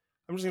right,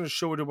 I'm just gonna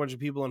show it to a bunch of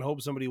people and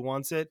hope somebody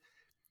wants it,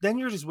 then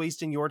you're just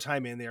wasting your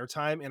time and their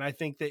time. And I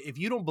think that if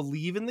you don't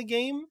believe in the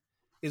game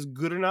is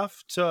good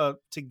enough to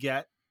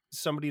get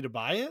somebody to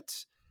buy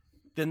it,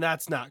 then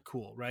that's not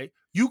cool, right?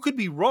 You could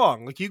be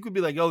wrong. Like you could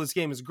be like, oh, this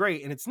game is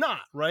great, and it's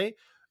not, right?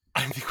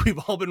 I think we've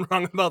all been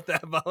wrong about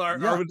that about our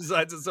Yeah. own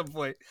designs at some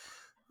point.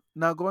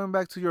 Now going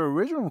back to your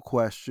original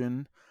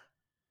question,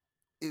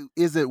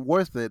 is it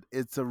worth it?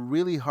 It's a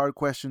really hard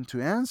question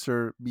to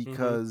answer, Mm-hmm.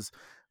 because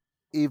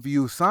if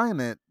you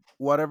sign it,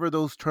 whatever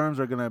those terms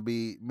are going to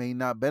be may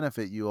not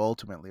benefit you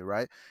ultimately,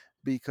 right?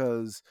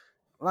 Because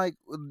like,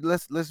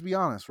 let's be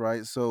honest,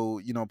 right?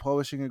 So,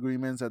 publishing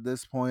agreements at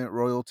this point,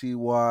 royalty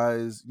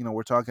wise,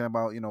 we're talking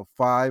about,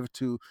 5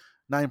 to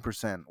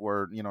 9%,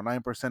 where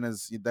 9%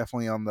 is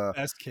definitely on the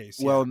Best case,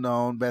 yeah. well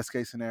known best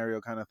case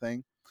scenario kind of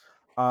thing.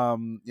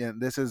 Yeah,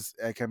 this is,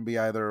 it can be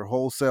either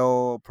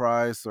wholesale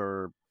price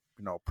or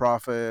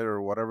profit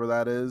or whatever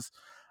that is,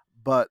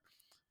 but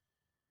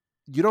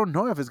you don't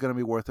know if it's going to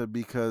be worth it,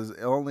 because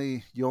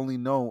you only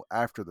know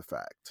after the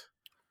fact.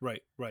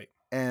 Right, right.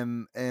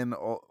 And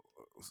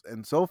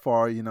so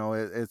far,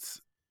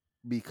 it's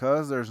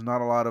because there's not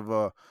a lot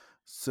of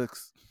suc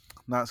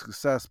not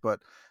success,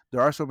 but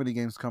there are so many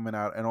games coming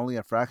out and only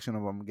a fraction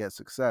of them get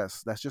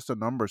success. That's just a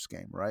numbers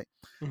game, right?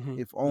 Hmm.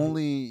 If Hmm.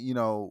 only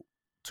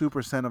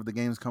 2% of the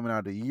games coming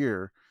out a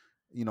year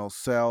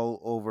sell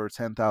over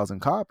 10,000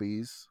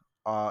 copies,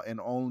 and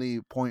only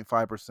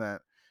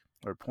 0.5%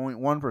 or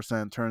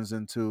 0.1% turns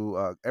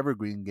into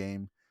evergreen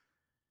game,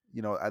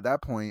 at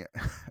that point,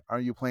 are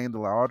you playing the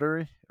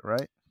lottery,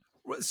 right?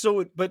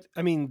 So, but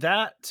I mean,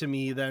 that to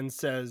me then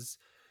says,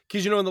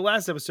 because in the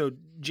last episode,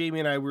 Jamie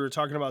and I, we were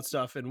talking about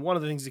stuff, and one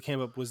of the things that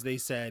came up was they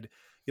said,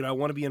 I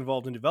want to be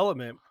involved in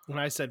development. And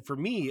I said, for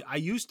me, I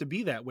used to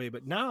be that way,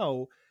 but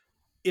now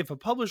if a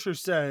publisher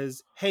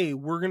says, hey,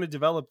 we're going to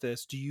develop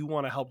this, do you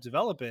want to help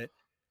develop it?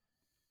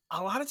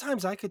 A lot of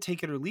times I could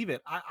take it or leave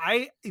it.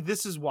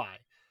 This is why,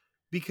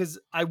 because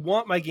I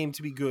want my game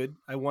to be good.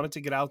 I want it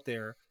to get out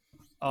there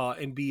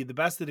and be the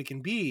best that it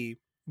can be.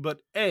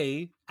 But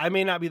A, I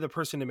may not be the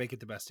person to make it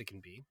the best it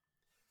can be.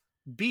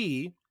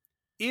 B,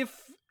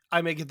 if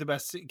I make it the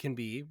best it can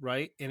be,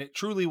 right, and it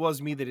truly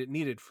was me that it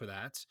needed for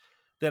that,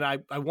 then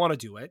I want to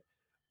do it.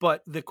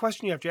 But the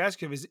question you have to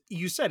ask yourself is,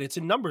 you said it's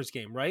a numbers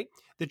game, right?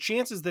 The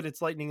chances that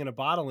it's lightning in a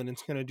bottle and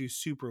it's going to do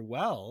super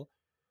well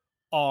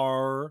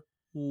are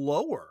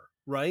lower,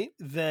 right?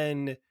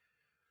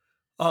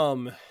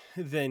 Um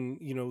than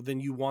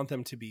you want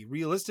them to be.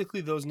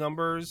 Realistically, those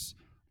numbers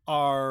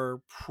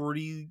are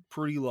pretty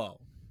low.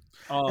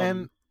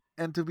 And Um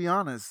and to be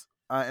honest,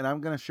 and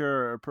I'm gonna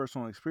share a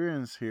personal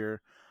experience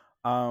here.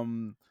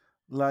 Um,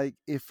 like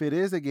if it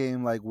is a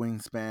game like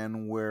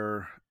Wingspan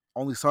where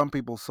only some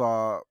people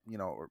saw,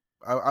 or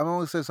I'm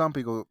only say some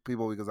people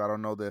because I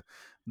don't know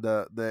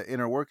the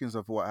inner workings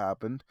of what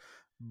happened,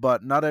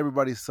 but not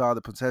everybody saw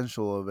the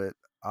potential of it.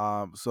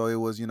 So it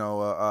was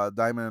a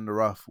diamond in the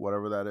rough,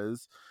 whatever that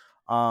is.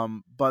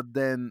 But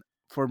then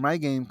for my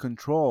game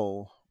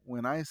Control,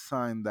 when I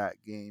signed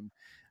that game,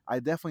 I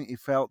definitely it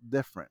felt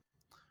different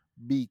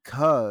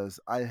because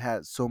I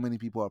had so many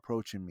people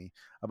approaching me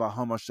about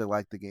how much they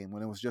liked the game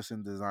when it was just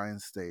in design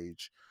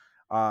stage,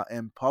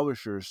 and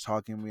publishers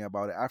talking to me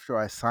about it after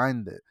I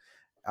signed it,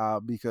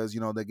 because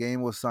the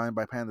game was signed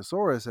by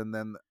Pandasaurus, and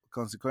then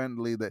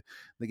consequently the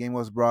game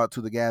was brought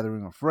to the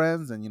gathering of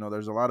friends, and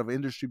there's a lot of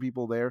industry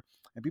people there,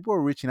 and people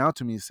were reaching out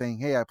to me saying,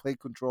 "Hey, I played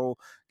Control,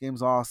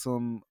 game's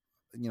awesome,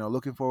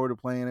 looking forward to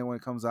playing it when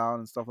it comes out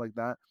and stuff like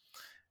that."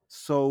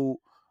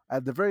 So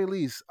at the very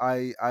least,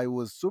 I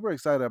was super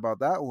excited about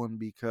that one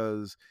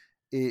because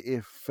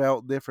it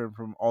felt different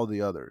from all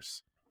the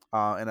others.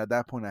 And at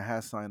that point, I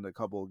had signed a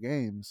couple of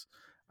games,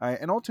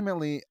 and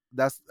ultimately,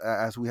 that's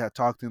as we had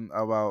talked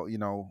about,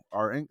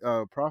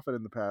 our profit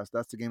in the past.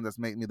 That's the game that's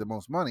made me the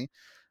most money,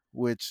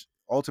 which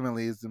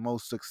ultimately is the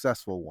most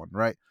successful one,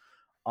 right?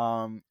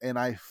 And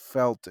I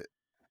felt it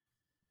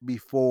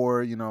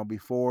before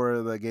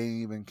the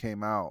game even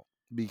came out,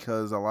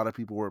 because a lot of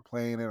people were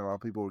playing it, a lot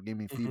of people were giving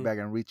me mhm, feedback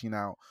and reaching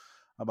out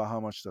about how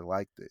much they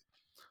liked it.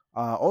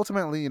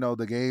 Ultimately,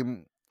 the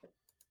game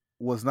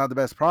was not the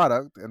best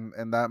product,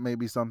 and that may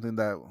be something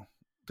that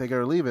take it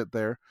or leave it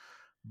there,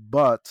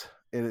 but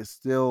it is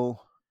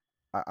still,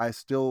 I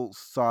still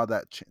saw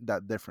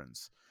that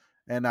difference,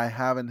 and I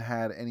haven't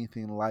had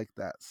anything like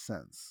that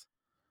since.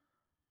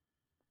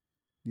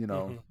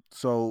 mhm,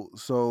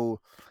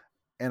 So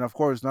and of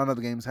course none of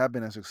the games have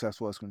been as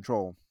successful as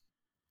Control.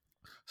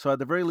 So at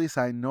the very least,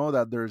 I know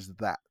that there's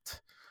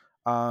that.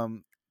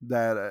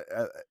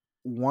 That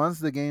once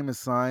the game is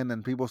signed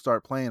and people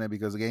start playing it,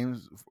 because the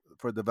games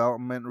for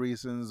development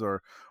reasons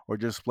or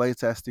just play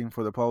testing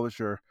for the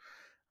publisher,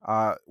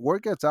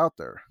 word gets out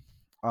there.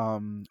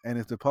 And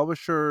if the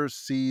publisher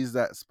sees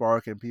that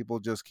spark and people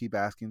just keep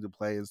asking to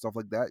play and stuff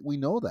like that, we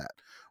know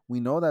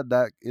that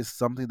that is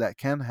something that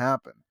can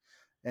happen,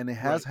 and it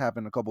has right.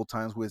 happened a couple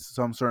times with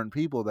some certain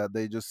people that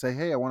they just say,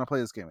 "Hey, I want to play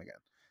this game again."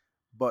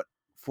 But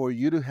for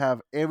you to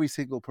have every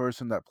single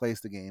person that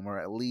plays the game, or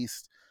at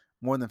least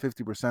more than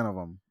 50% of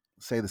them,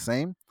 say the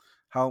same,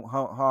 how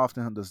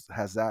often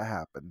has that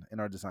happened in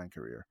our design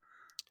career,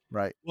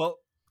 right? Well,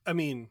 I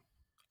mean,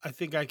 I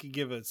think I could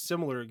give a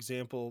similar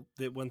example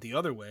that went the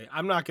other way.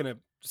 I'm not going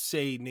to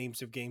say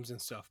names of games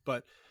and stuff,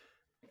 but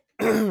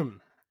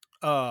and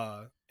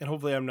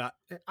hopefully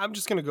I'm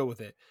just going to go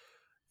with it.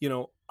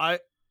 I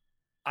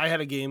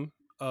had a game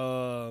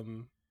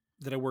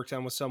that I worked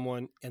on with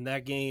someone, and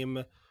that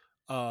game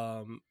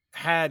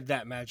had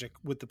that magic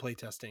with the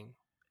playtesting.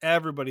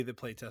 Everybody that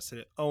playtested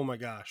it, oh my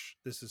gosh,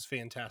 this is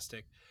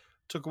fantastic.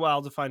 Took a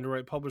while to find the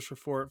right publisher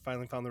for it.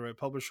 Finally found the right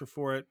publisher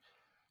for it.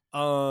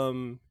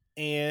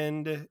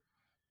 And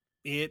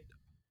it,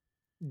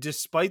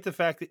 despite the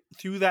fact that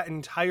through that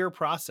entire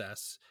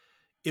process,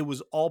 it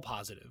was all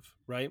positive,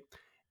 right?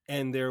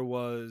 And there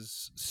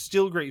was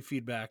still great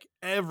feedback.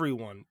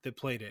 Everyone that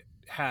played it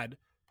had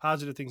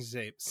positive things to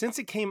say. Since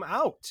it came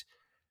out,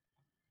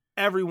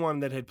 everyone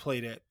that had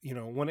played it,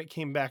 when it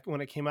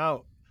came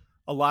out,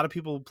 a lot of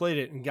people played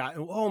it and got,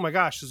 oh my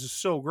gosh, this is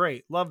so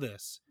great. Love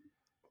this.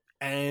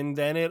 And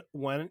then it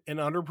went and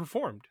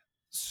underperformed.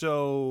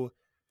 So,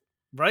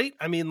 right?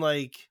 I mean,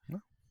 like,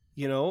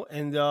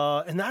 and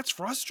that's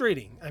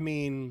frustrating. I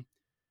mean,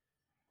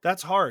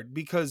 That's hard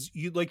because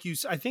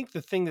I think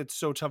the thing that's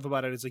so tough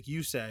about it is like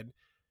you said,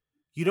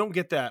 you don't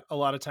get that a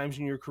lot of times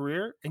in your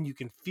career and you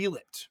can feel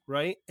it,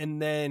 right?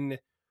 And then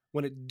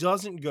when it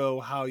doesn't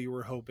go how you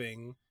were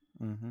hoping,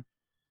 Mm-hmm.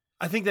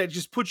 I think that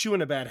just puts you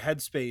in a bad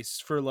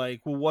headspace for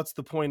like, well, what's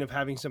the point of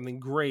having something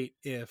great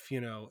if,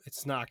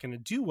 it's not going to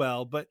do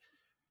well? But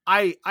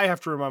I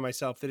have to remind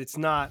myself that it's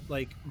not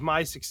like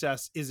my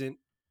success isn't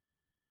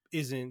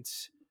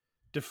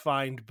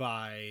defined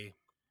by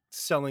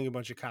selling a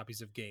bunch of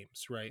copies of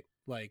games, right?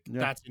 Like Yeah.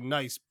 that's a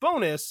nice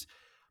bonus,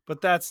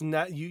 but that's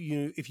not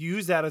you if you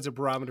use that as a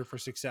barometer for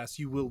success,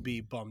 you will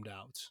be bummed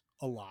out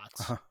a lot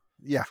Uh-huh.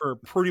 Yeah. for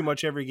pretty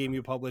much every game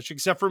you publish,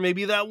 except for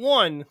maybe that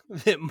one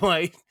that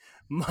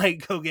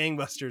might go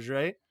gangbusters,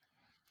 right?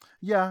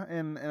 Yeah,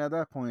 and at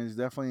that point, it's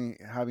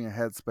definitely having a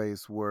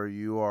headspace where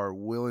you are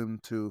willing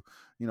to,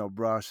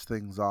 brush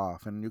things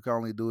off, and you can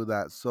only do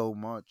that so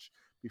much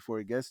before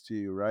it gets to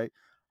you, right?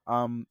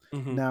 Um,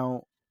 Mm-hmm.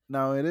 now,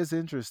 now it is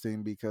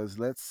interesting because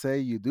let's say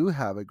you do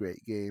have a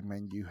great game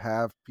and you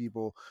have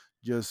people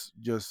just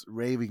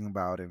raving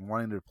about it and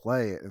wanting to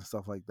play it and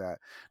stuff like that.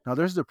 Now,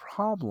 there's the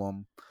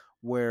problem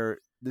where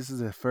this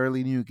is a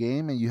fairly new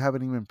game and you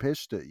haven't even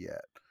pitched it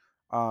yet,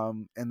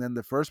 and then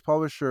the first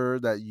publisher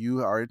that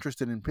you are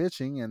interested in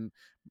pitching, and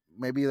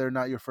maybe they're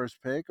not your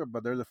first pick,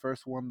 but they're the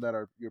first one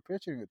that you're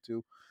pitching it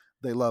to,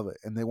 they love it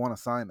and they want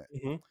to sign it.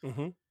 Mm-hmm.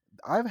 Mm-hmm.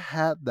 I've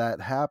had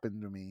that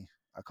happen to me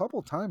a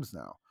couple times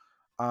now,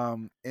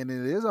 and it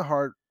is a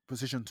hard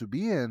position to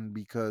be in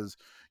because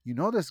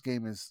this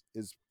game is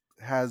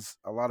has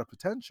a lot of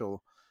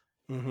potential.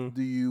 Mm-hmm.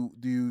 Do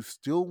you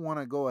still want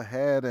to go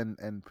ahead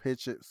and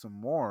pitch it some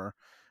more,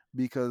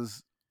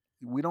 because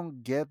we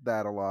don't get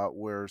that a lot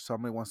where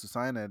somebody wants to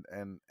sign it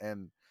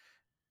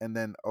and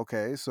then,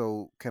 okay,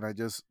 so can I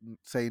just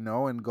say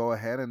no and go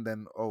ahead, and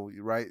then, oh,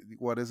 you're right,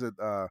 what is it,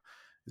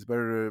 it's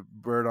better to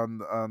bird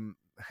on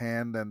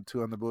hand than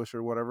two on the bush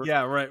or whatever.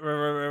 Yeah,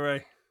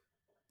 right.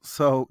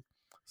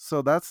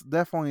 So that's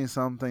definitely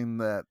something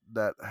that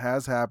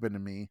has happened to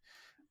me,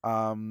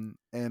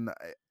 and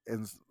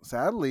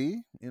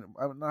sadly,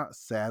 not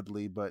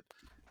sadly, but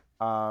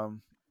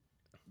um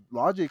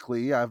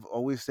logically, I've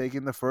always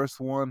taken the first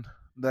one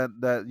that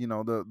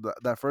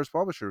that first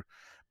publisher,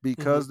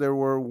 Mm-hmm. because there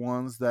were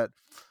ones that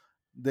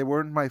they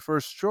weren't my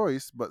first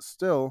choice, but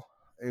still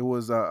it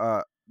was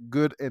a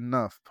good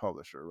enough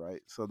publisher,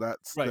 right? So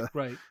that's Right, the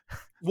right.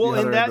 the Well,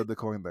 and other end that of the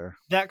coin there.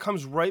 that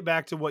comes right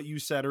back to what you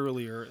said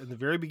earlier in the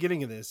very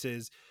beginning of this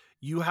is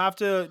you have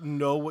to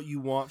know what you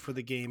want for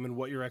the game and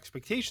what your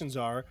expectations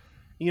are.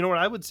 You know what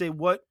I would say,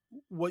 what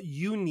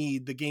you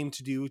need the game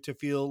to do to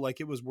feel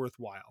like it was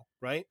worthwhile,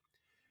 right?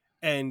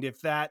 And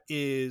if that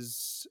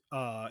is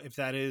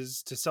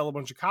to sell a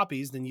bunch of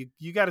copies, then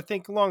you got to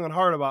think long and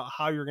hard about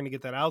how you're going to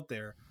get that out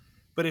there.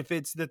 But if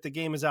it's that the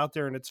game is out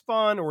there and it's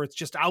fun, or it's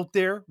just out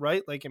there,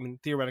 right? Like, I mean,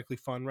 theoretically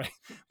fun, right?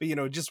 But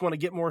just want to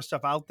get more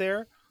stuff out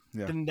there,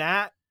 Yeah. then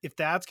if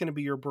that's going to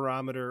be your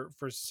barometer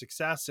for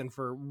success and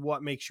for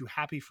what makes you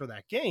happy for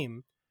that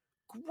game,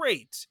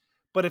 great.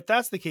 But if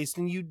that's the case,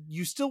 then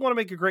you still want to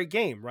make a great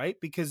game, right?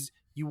 Because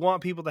you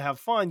want people to have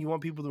fun, you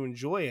want people to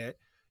enjoy it,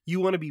 you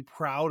want to be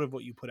proud of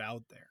what you put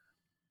out there,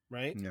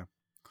 right? Yeah.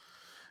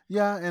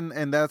 Yeah,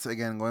 and that's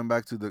again going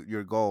back to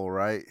your goal,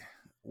 right?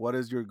 What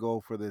is your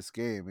goal for this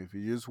game? If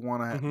you just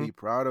want to Mm-hmm. be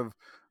proud of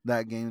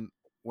that game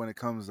when it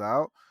comes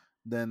out,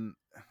 then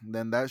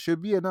that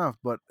should be enough.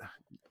 But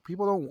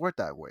people don't work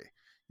that way.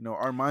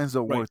 Our minds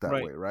don't Right, work that right,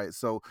 way, right?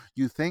 So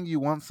you think you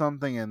want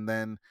something, and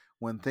then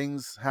when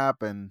things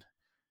happen,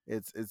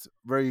 it's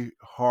very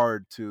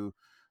hard to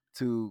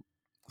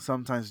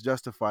sometimes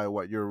justify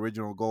what your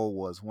original goal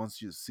was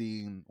once you've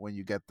seen when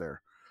you get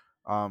there.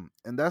 And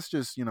that's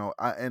just,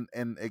 and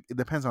it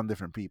depends on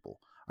different people.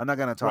 I'm not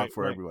gonna talk right,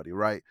 for right. everybody,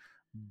 right?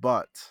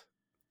 But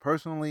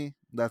personally,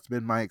 that's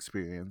been my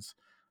experience.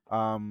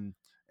 And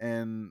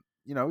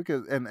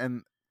because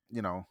and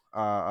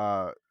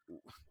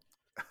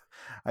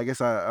I guess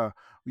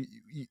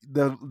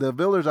the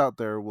builders out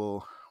there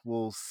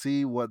will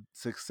see what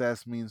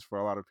success means for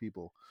a lot of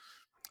people,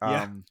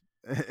 Yeah, um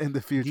in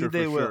the future indeed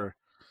for they will. sure.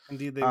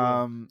 Indeed they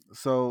will.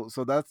 So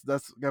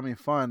that's gonna be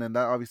fun, and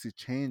that obviously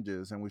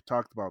changes, and we've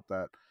talked about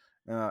that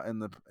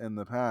in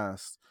the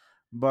past.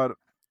 But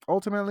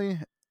ultimately,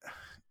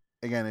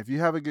 again, if you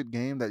have a good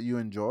game that you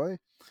enjoy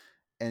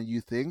and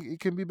you think it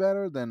can be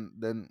better,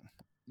 then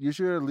you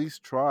should at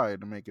least try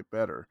to make it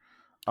better.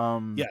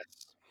 um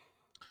Yes.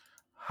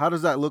 how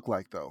does that look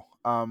like, though?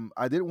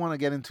 I did want to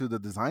get into the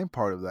design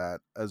part of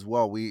that as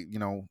well. We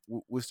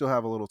still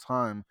have a little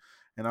time,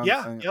 and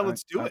Yeah, yeah,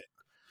 let's do I it.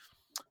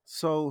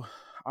 so,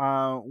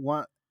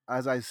 what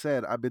as I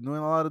said, I've been doing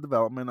a lot of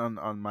development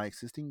on my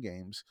existing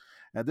games.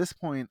 At this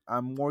point,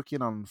 I'm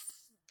working on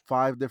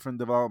five different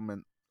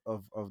development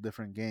of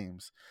different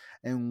games,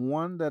 and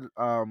one that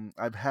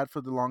I've had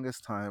for the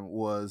longest time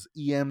was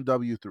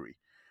EMW3.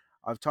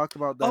 I've talked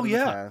about that Oh in the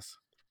yeah, past.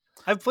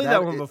 I've played That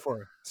that one it,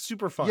 before.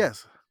 Super fun.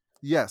 yes,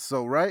 yes.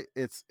 So right,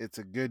 it's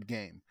a good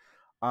game.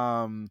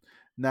 Um,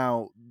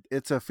 Now,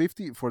 it's a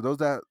 50 for those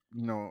that,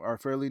 are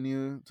fairly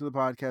new to the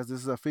podcast.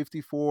 This is a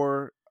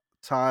 54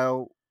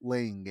 tile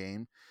laying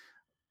game,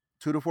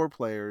 2 to 4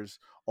 players.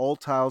 All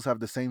tiles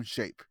have the same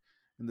shape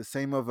and the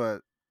same of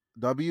a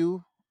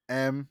W,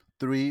 M,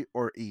 3,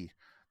 or E.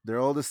 They're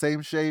all the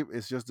same shape.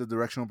 It's just the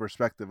directional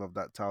perspective of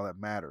that tile that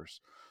matters.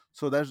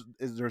 So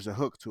there's a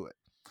hook to it.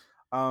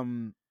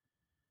 Um,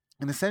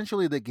 and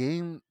essentially, the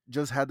game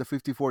just had the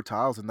 54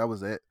 tiles, and that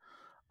was it.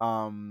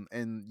 And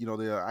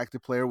the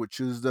active player would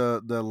choose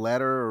the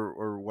letter,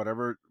 or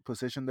whatever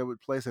position they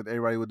would place, and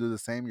everybody would do the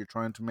same. You're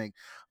trying to make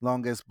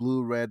longest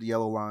blue, red,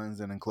 yellow lines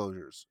and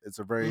enclosures. It's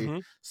a very Mm-hmm.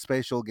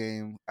 spatial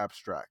game,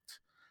 abstract.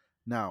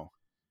 Now,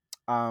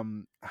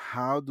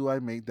 how do I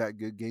make that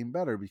good game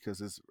better?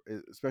 Because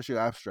especially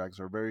abstracts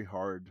are very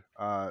hard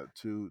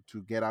to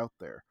get out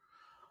there.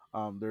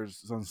 There's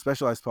some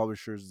specialized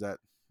publishers that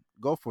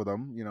go for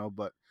them,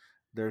 but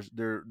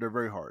they're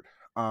very hard.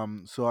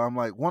 So I'm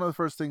like, one of the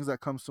first things that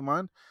comes to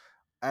mind,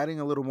 adding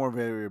a little more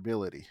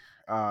variability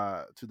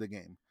to the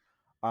game,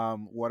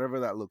 whatever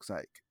that looks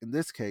like. In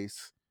this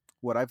case,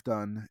 what I've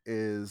done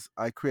is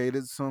I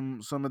created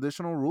some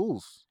additional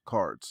rules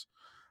cards.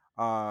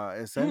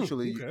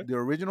 Essentially, Okay. the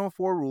original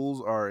 4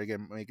 rules are,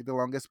 again, make it the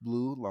longest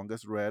blue,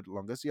 longest red,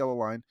 longest yellow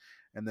line,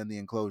 and then the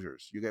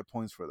enclosures. You get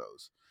points for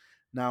those.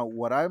 Now,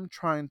 what I'm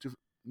trying to,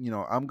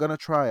 I'm gonna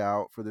try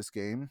out for this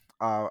game.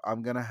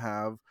 I'm gonna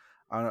have,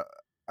 uh,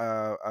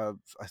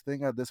 I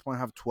think at this point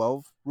I have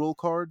 12 rule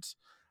cards,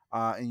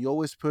 and you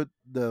always put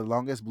the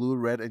longest blue,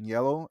 red, and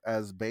yellow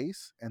as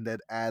base, and then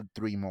add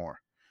 3 more.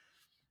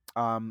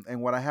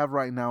 And what I have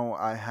right now,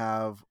 I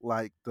have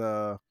like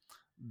the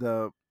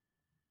the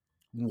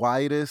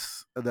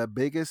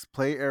biggest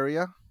play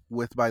area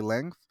width by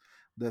length,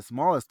 the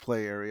smallest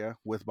play area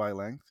width by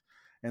length,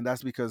 and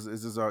that's because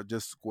this is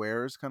just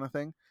squares kind of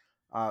thing.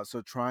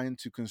 So trying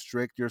to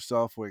constrict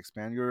yourself or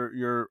expand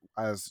your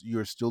as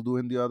you're still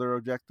doing the other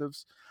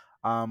objectives.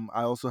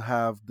 I also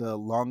have the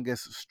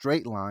longest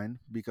straight line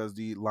because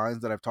the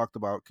lines that I've talked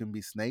about can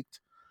be snaked.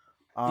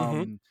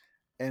 Mm-hmm. Um,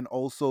 and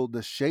also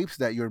the shapes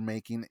that you're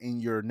making in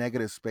your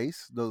negative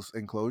space, those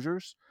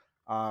enclosures,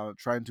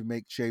 trying to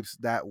make shapes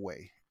that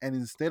way. And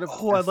instead of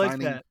Oh, I like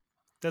assigning, that.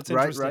 That's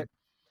right, right. interesting.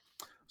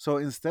 So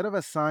instead of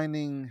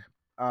assigning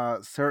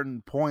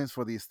certain points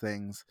for these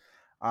things,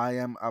 I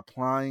am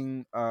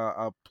applying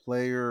a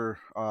player,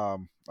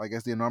 I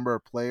guess the number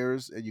of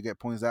players, and you get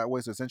points that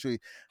way. So essentially,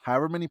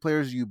 however many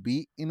players you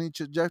beat in each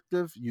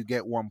objective, you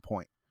get 1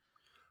 point.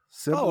 Oh,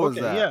 Simple as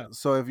okay. that. Yeah.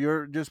 So if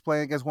you're just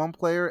playing against one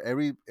player,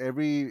 every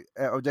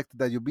objective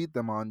that you beat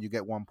them on, you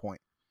get 1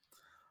 point.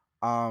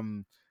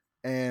 Um,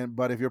 and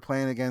but if you're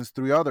playing against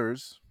 3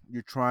 others,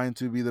 you're trying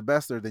to be the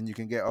best there, then you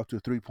can get up to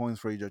 3 points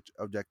for each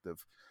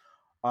objective.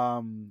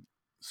 Um,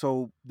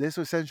 so this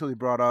essentially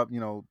brought up,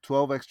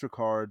 12 extra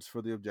cards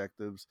for the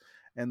objectives,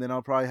 and then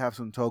I'll probably have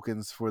some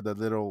tokens for the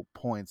little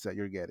points that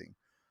you're getting.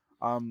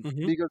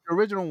 Mm-hmm. Because the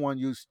original one,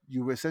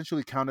 you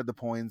essentially counted the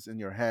points in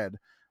your head,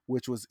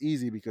 which was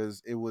easy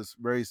because it was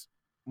very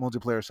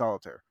multiplayer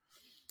solitaire.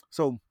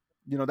 So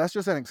that's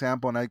just an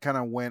example, and I kind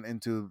of went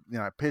into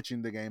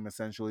pitching the game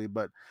essentially,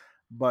 but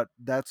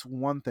that's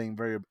one thing,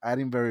 very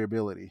adding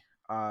variability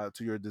to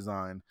your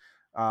design,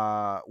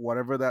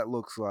 whatever that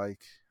looks like.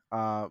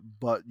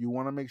 But you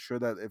want to make sure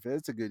that if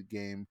it's a good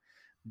game,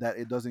 that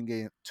it doesn't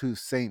get too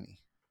samey.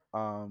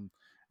 Um,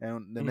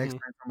 and the next Mm-hmm.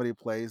 time somebody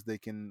plays, they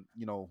can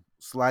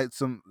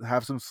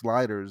have some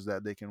sliders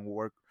that they can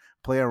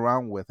play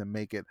around with and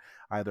make it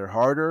either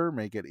harder,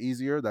 make it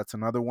easier. That's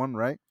another one,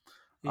 right?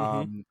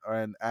 Mm-hmm.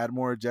 And add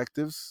more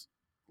objectives,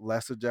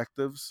 less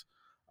objectives,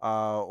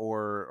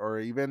 or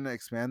even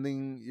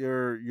expanding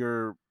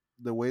your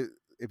the way.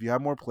 If you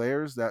have more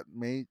players, that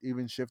may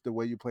even shift the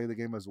way you play the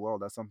game as well.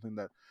 That's something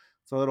that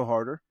it's a little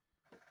harder,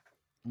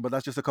 but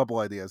that's just a couple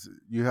ideas.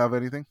 You have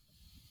anything?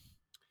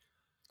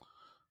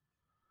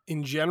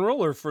 In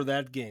general, or for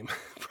that game?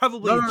 No,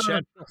 Probably no, in no, no.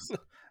 general.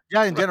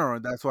 Yeah, in Right. general,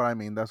 that's what I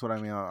mean. That's what I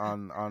mean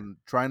on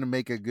trying to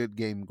make a good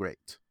game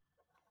great.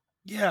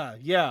 Yeah.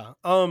 Yeah.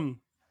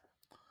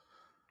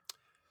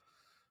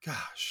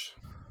 Gosh,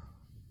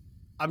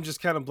 I'm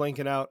just kind of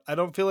blanking out. I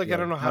don't feel like I Yeah,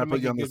 don't know how I to put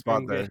make you a on the good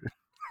spot game game. there.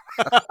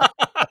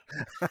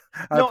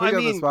 I No, put I you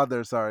on the mean, spot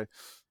there. Sorry.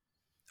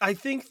 I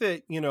think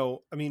that,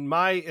 I mean,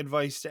 my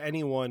advice to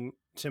anyone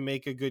to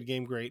make a good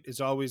game great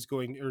is always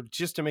going, or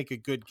just to make a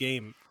good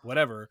game,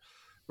 whatever,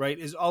 right,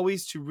 is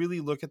always to really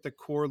look at the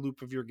core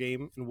loop of your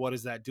game and what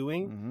is that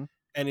doing? Hmm.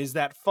 And is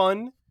that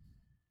fun?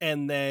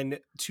 And then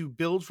to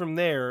build from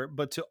there,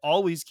 but to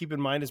always keep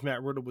in mind, as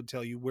Matt Riddle would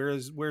tell you,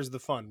 where's the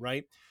fun,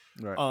 right?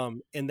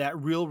 Right. And that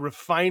real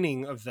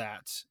refining of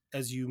that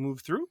as you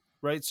move through,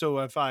 right? So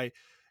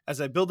as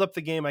I build up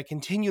the game, I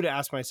continue to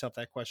ask myself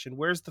that question: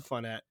 where's the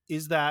fun at?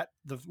 Is that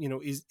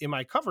am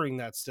I covering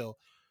that still?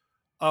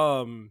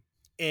 Um,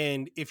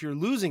 and if you're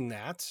losing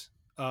that,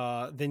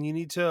 then you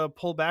need to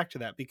pull back to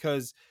that,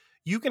 because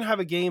you can have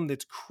a game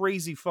that's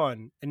crazy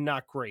fun and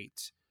not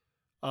great,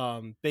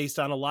 based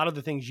on a lot of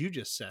the things you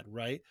just said,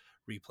 right?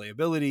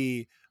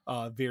 Replayability,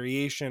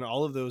 variation,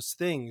 all of those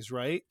things,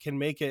 right, can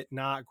make it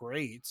not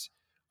great.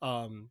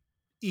 Um,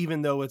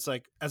 even though it's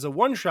like as a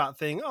one shot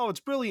thing, oh, it's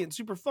brilliant,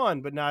 super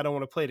fun, but now I don't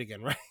want to play it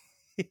again, right?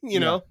 you Yeah.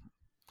 know?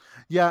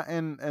 Yeah,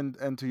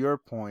 and to your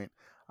point,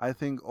 I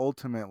think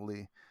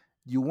ultimately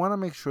you want to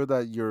make sure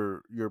that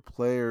your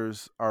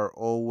players are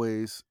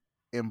always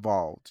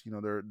involved. You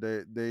know,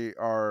 they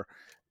are,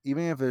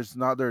 even if it's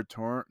not their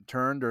turn,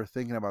 they're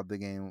thinking about the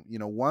game. You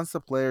know, once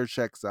the player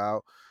checks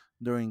out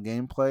during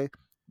gameplay,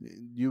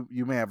 you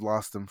may have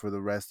lost them for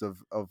the rest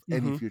of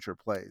any Mm-hmm. future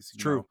plays. It's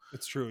You know, true.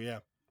 It's true. Yeah.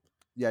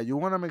 yeah, you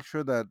want to make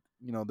sure that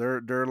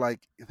they're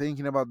like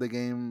thinking about the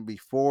game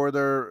before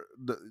their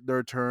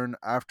turn,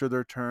 after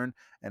their turn,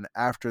 and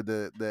after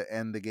the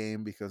end the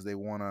game, because they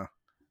want to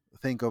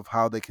think of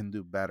how they can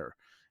do better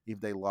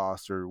if they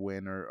lost or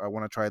win, or I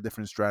want to try a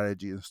different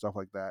strategy and stuff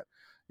like that.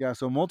 Yeah,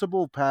 so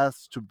multiple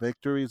paths to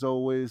victory is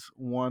always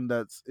one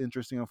that's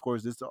interesting. Of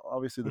course, this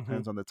obviously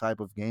Mm-hmm. depends on the type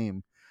of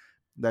game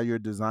that you're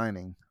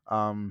designing.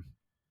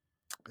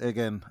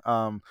 Again,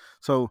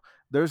 so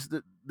that's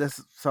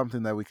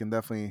something that we can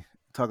definitely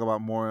talk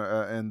about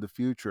more in the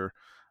future.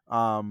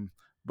 um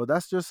but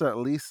that's just at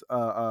least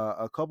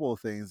a couple of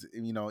things,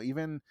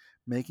 even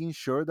making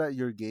sure that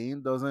your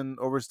game doesn't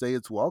overstay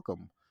its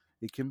welcome.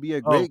 It can be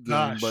a Oh great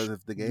game, but gosh.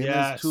 if the game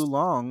is too Yes.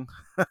 long,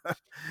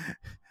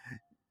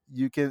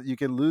 you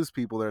can lose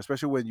people there,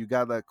 especially when you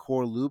got that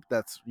core loop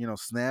that's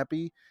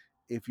snappy.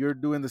 If you're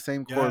doing the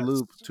same core Yes.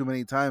 loop too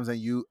many times and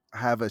you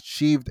have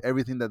achieved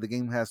everything that the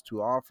game has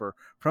to offer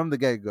from the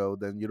get-go,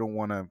 then you don't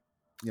want to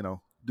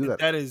do that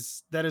That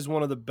again. is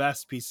one of the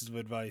best pieces of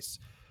advice.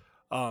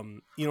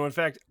 In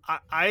fact,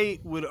 I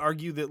would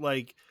argue that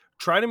like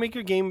try to make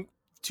your game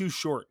too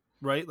short,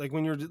 right? Like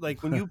when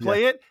you Yeah,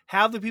 play it,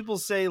 have the people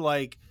say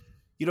like,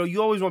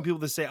 you always want people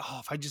to say, "Oh,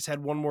 if I just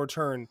had one more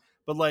turn,"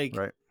 but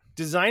like right.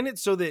 design it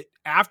so that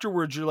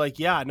afterwards you're like,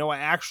 "Yeah, no, I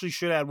actually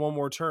should add one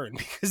more turn,"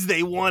 because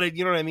they wanted,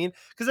 you know what I mean?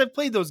 Because I've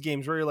played those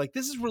games where you're like,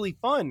 "This is really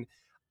fun.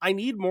 I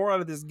need more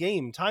out of this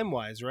game time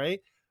wise,"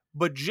 right?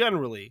 But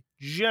generally,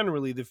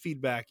 the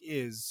feedback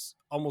is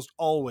almost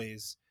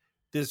always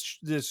this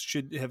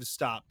should have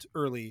stopped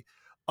early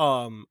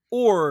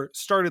or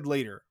started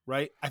later,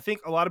 right? I think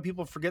a lot of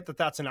people forget that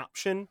that's an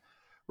option,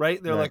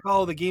 right? They're Right. like,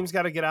 oh, the game's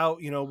got to get out,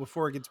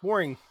 before it gets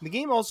boring. The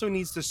game also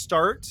needs to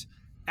start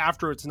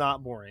after it's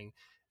not boring.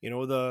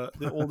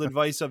 The old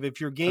advice of if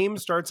your game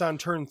starts on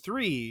turn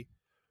 3,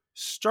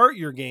 start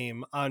your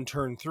game on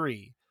turn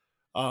 3.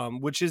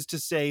 Which is to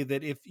say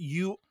that if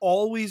you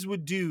always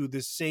would do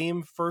the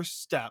same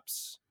first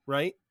steps,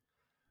 right,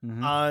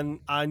 Hmm.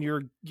 on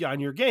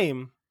your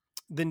game,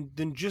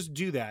 then just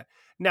do that.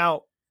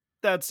 Now,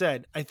 that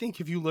said, I think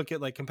if you look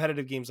at like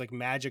competitive games like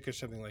Magic or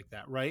something like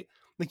that, right?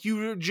 Like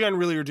you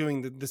generally are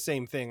doing the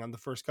same thing on the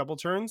first couple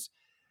turns,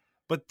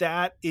 but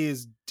that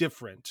is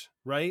different,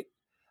 right?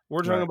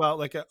 We're talking Right. about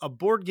like a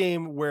board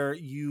game where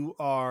you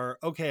are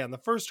okay on the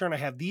first turn. I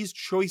have these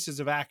choices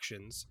of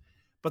actions,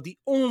 but the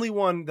only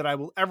one that I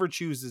will ever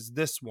choose is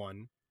this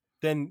one.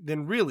 Then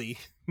really,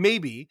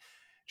 maybe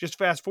just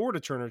fast forward a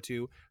turn or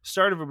two,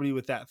 start everybody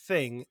with that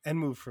thing, and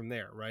move from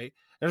there. Right?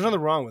 There's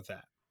nothing wrong with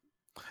that.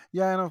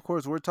 Yeah, and of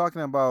course we're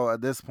talking about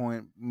at this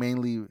point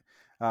mainly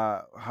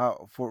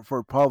how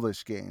for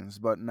published games,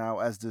 but now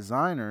as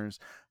designers,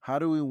 how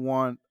do we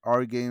want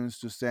our games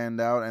to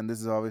stand out? And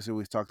this is obviously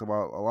we've talked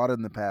about a lot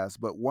in the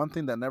past, but one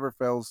thing that never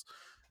fails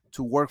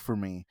to work for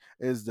me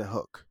is the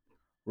hook,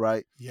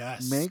 right?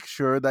 Yes. Make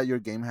sure that your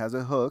game has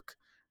a hook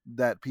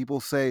that people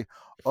say,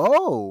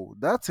 "Oh,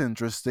 that's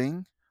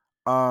interesting."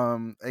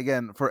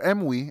 Again, for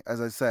MWE,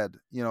 as I said,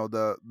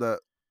 the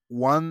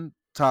one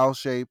tile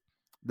shape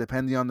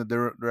depending on the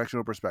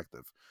directional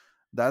perspective.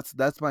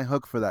 That's my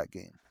hook for that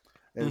game.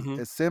 Mm-hmm.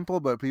 It's simple,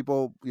 but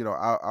people,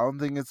 I don't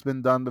think it's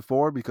been done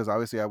before, because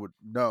obviously I would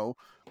know,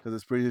 because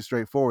it's pretty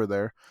straightforward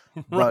there.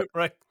 But right.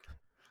 Right.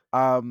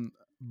 um,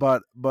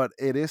 but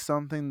it is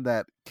something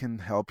that can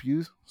help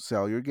you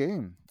sell your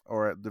game,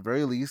 or at the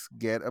very least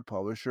get a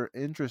publisher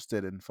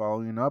interested in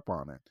following up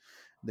on it.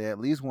 They at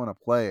least want to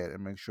play it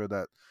and make sure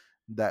that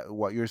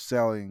what you're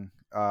selling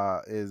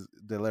is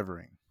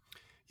delivering.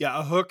 Yeah,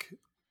 a hook.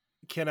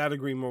 Cannot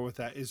agree more with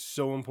that. Is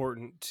so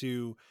important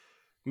to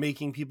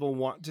making people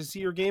want to see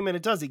your game, and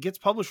it does. It gets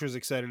publishers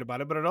excited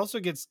about it, but it also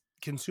gets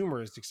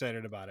consumers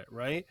excited about it,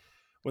 right?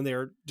 When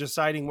they're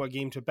deciding what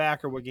game to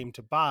back or what game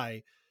to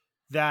buy,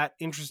 that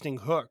interesting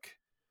hook,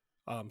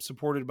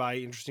 supported by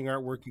interesting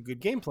artwork and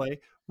good gameplay,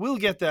 will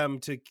get them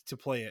to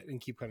play it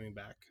and keep coming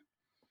back.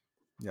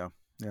 Yeah,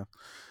 yeah.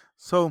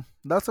 So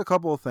that's a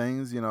couple of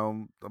things,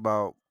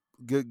 about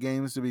good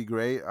games to be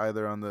great,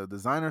 either on the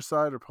designer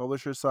side or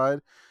publisher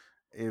side.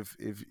 If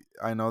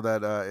I know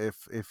that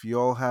if you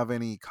all have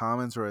any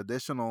comments or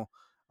additional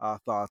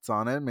thoughts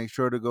on it, make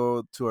sure to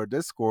go to our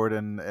Discord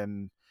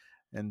and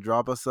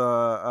drop us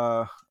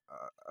a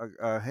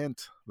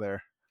hint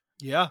there.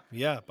 Yeah,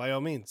 yeah, by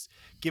all means,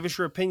 give us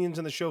your opinions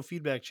on the show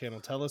feedback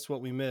channel. Tell us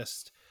what we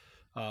missed,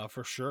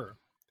 for sure.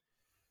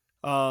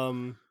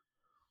 Um,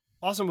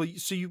 Awesome. Well,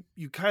 so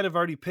you kind of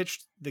already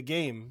pitched the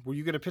game. Were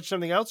you going to pitch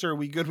something else, or are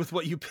we good with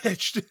what you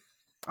pitched?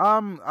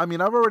 I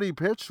mean, I've already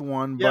pitched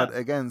one, Yeah, but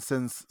again,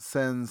 since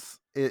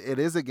it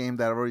is a game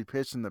that I've already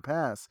pitched in the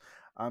past,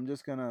 I'm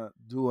just gonna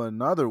do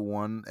another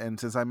one. And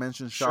since I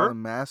mentioned sure. Shaolin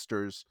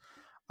Masters,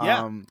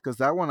 Yeah. because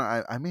that one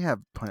I may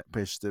have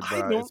pitched it,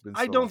 but it's been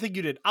I don't so. think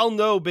you did. I'll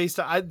know based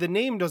on the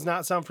name does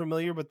not sound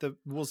familiar, but the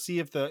we'll see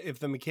if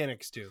the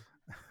mechanics do.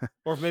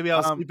 Or if maybe I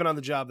was um, sleeping on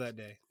the job that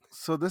day.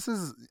 so this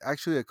is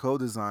actually a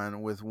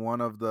co-design with one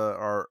of the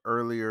our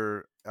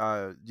earlier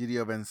GD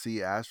of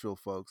NC Astral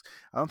folks.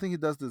 I don't think he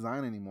does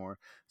design anymore.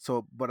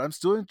 So, but I'm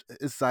still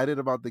excited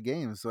about the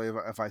game. So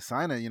if I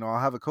sign it, I'll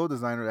have a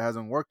co-designer that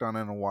hasn't worked on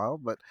it in a while,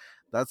 but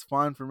that's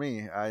fine for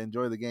me. I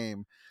enjoy the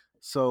game.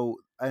 So,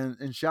 and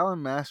in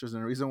Shaolin Masters,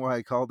 and the reason why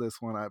I call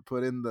this one, I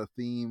put in the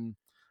theme.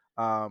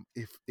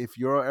 If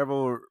you're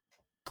ever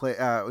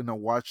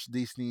watch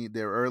Disney,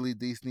 their early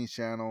Disney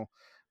Channel,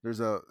 there's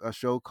a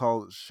show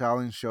called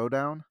Shaolin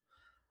Showdown.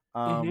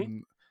 Mhm.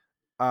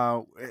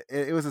 um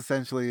it was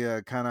essentially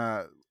kind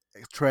of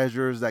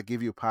treasures that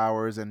give you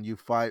powers, and you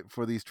fight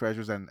for these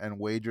treasures and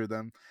wager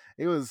them.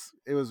 It was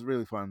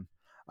really fun.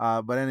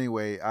 But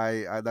anyway,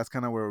 I that's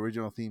kind of where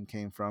original theme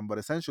came from. But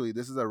essentially,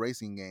 this is a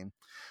racing game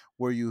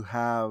where you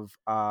have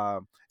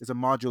it's a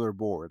modular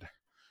board.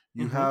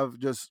 You Mhm. have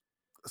just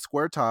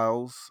square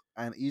tiles,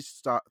 and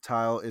each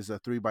tile is a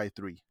 3 by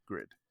 3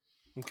 grid.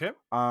 Okay.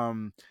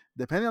 um,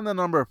 Depending on the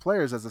number of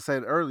players, as I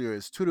said earlier,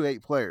 is 2 to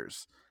 8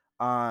 players.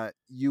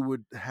 You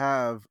would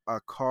have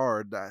a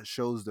card that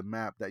shows the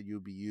map that you'll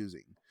be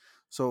using.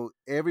 So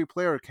every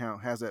player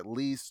account has at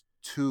least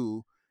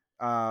two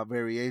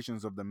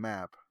variations of the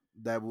map.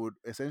 That would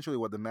essentially,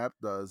 what the map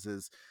does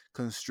is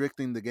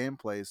constricting the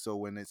gameplay. So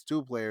when it's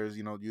 2 players,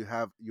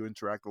 you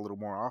interact a little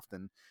more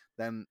often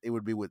than it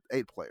would be with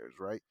 8 players,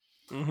 right?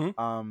 Mhm.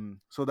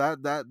 So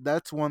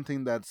that's one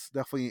thing that's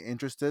definitely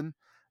interesting.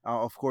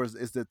 Of course,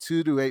 is the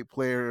 2 to 8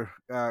 player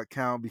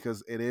count,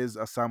 because it is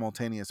a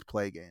simultaneous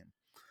play game.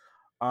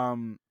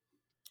 um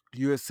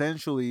you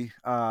essentially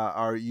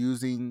are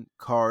using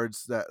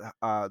cards that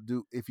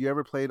do if you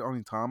ever played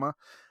Onitama,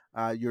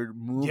 you're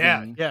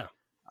Yeah, moving yeah.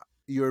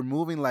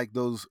 like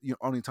those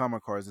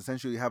Onitama cards.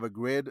 Essentially, you have a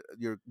grid.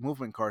 Your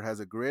movement card has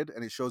a grid,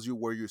 and it shows you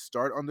where you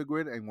start on the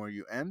grid and where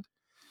you end,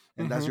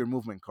 and that's Mhm. your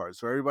movement card.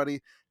 So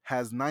everybody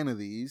has 9 of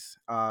these,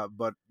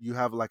 but you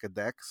have like a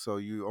deck, so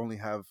you only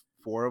have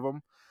 4 of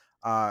them,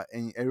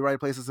 and everybody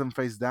places them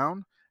face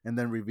down and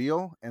then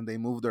reveal, and they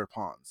move their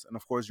pawns. And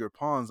of course, your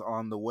pawns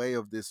on the way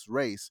of this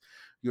race,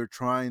 you're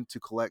trying to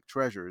collect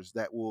treasures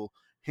that will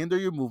hinder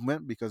your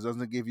movement because it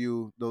doesn't give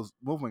you those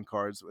movement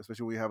cards,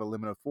 especially when you have a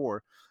limit of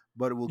 4,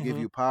 but it will give Mhm.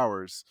 you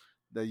powers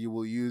that you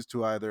will use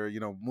to either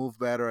move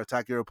better,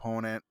 attack your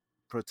opponent,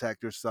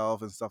 protect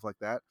yourself, and stuff like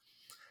that.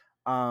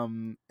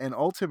 And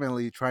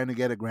ultimately trying to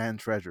get a grand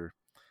treasure.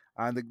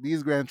 And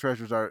these grand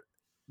treasures are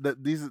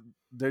these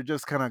they're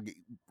just kind of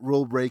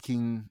rule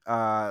breaking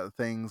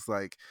things,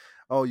 like,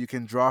 oh, you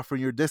can draw from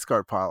your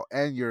discard pile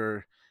and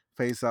your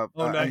face up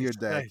Oh, and nice, your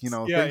deck, nice.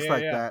 Yeah, things yeah,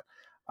 like yeah. that.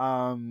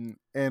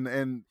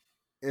 And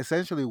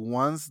essentially,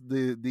 once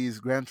these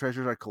grand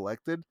treasures are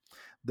collected,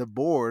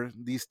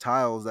 these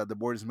tiles that the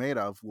board is made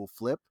of, will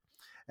flip,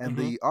 and Mhm.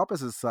 the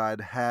opposite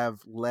side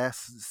have less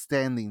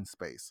standing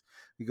space,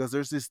 because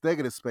there's this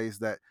negative space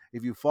that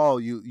if you fall,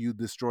 you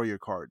destroy your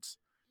cards.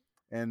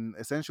 And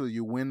essentially,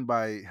 you win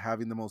by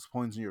having the most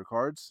points in your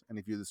cards, and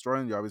if you destroy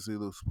them, you obviously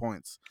lose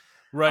points.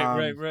 Right,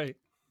 right, um right.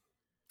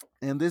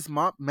 and this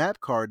map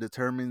card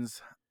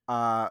determines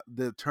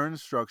the turn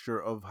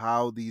structure of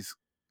how these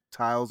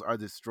tiles are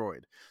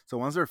destroyed. So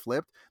once they're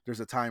flipped, there's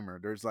a timer.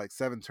 There's like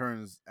 7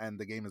 turns and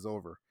the game is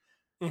over.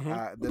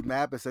 Mhm. The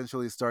map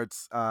essentially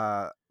starts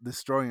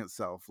destroying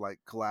itself, like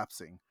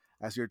collapsing,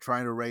 as you're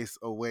trying to race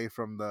away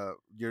from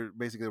you're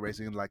basically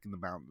racing like in the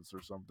mountains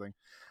or something.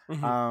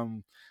 Mhm.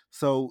 um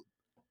so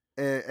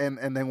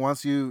and then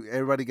once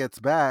everybody gets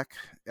back,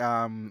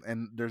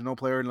 and there's no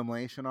player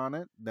elimination on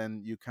it,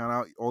 then you count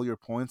out all your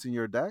points in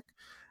your deck,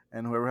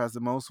 and whoever has the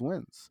most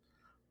wins.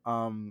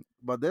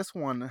 But this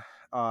one,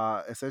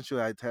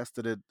 essentially, I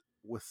tested it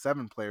with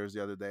 7 players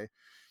the other day,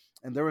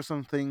 and there were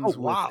some Oh, things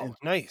wow,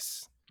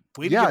 nice.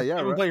 Way to get yeah, a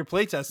yeah, right. seven-player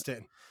playtest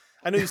in.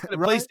 I know you said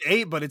it plays Right. to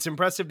 8, but it's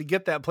impressive to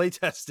get that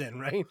playtest in,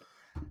 right?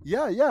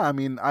 Yeah, yeah. I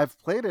mean, I've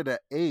played it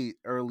at 8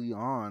 early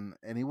on,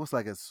 and it was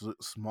like a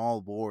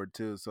small board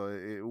too, so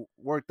it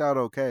worked out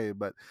okay.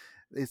 But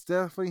it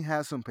definitely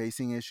has some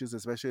pacing issues,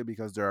 especially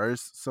because there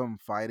is some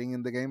fighting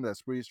in the game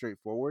that's pretty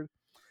straightforward.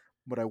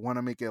 But I want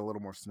to make it a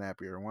little more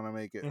snappier. I want to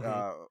make it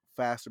Mhm.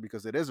 faster,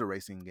 because it is a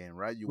racing game,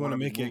 right? You You want wanna to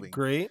be make it moving.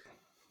 great?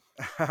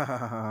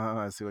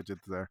 I see what you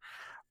did there.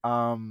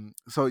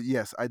 So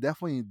yes, I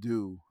definitely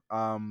do.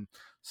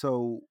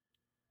 So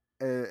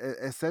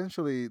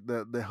essentially,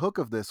 the hook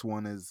of this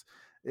one is,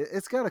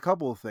 it's got a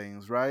couple of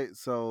things, right?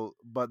 So,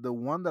 but the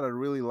one that I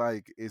really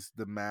like is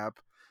the map.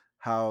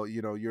 How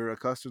you're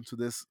accustomed to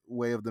this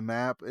way of the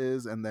map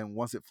is, and then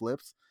once it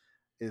flips,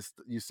 it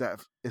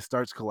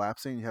starts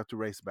collapsing. You have to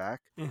race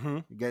back.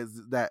 Mhm. It gets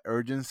that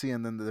urgency,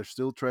 and then there's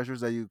still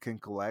treasures that you can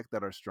collect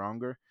that are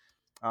stronger.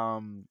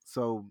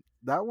 So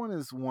that one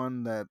is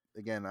one that,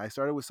 again, I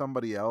started with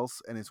somebody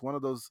else, and it's one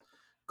of those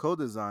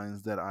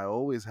co-designs that I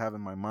always have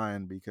in my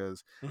mind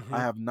because I Mm-hmm.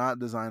 have not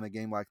designed a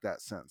game like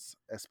that since,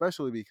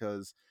 especially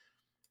because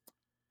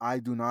I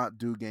do not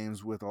do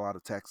games with a lot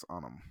of text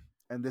on them.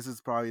 And this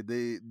is probably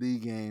the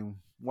game,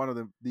 one of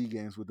the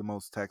games with the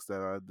most text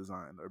that I've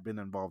designed or been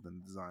involved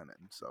in designing.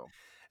 So,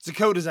 It's a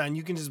co-design.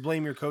 You can just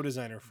blame your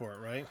co-designer for it,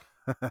 right?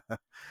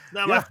 It's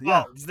not my yeah,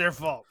 yeah, fault. It's their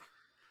fault.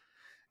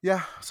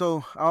 yeah.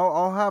 So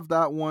I'll have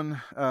that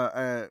one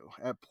at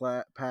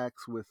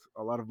PAX with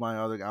a lot of my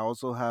other. I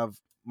also have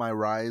my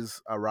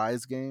Rise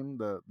game,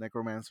 the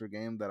Necromancer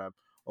game that I'm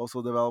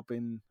also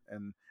developing,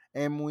 and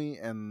Emui,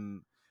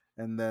 and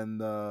then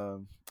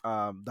the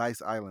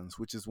Dice Islands,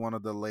 which is one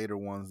of the later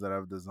ones that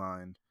I've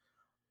designed.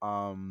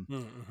 Um,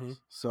 Mm-hmm.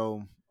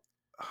 so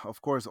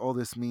of course, all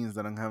this means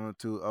that I'm having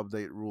to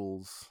update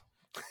rules.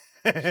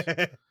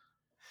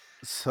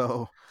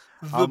 So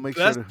I'll The make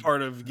sure best to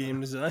part of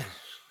game design.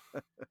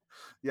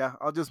 yeah,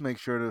 I'll just make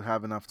sure to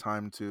have enough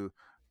time to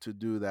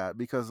do that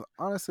because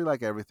honestly,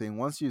 like everything,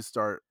 once you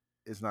start,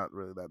 it's not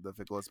really that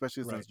difficult,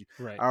 especially Right, since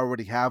right. I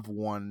already have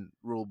one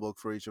rule book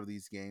for each of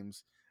these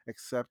games,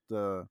 except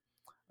the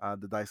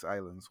Dice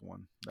Islands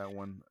one. That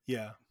one,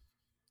 Yeah.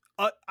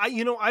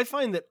 I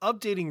find that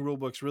updating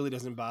rulebooks really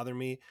doesn't bother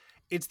me.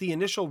 It's the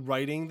initial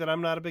writing that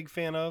I'm not a big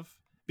fan of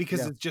because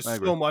yeah, it's I just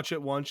agree. so much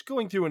at once.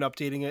 Going through and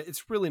updating it,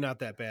 it's really not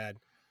that bad.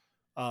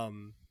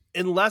 Um,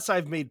 unless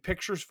I've made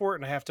pictures for it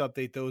and I have to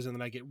update those, and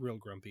then I get real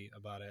grumpy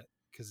about it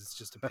because it's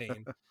just a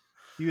pain.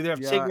 You either have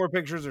to take Yeah, more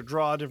pictures or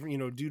draw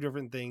different, do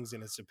different things,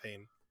 and it's a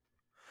pain.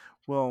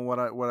 well, what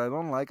I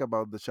don't like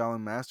about the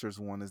Shaolin Masters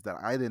one is that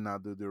I did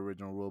not do the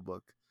original rule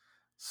book,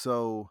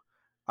 so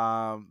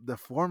the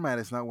format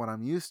is not what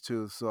I'm used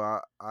to. So I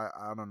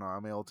don't know. I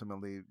may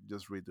ultimately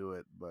just redo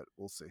it, but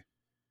we'll see.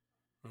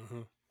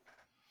 Mm-hmm.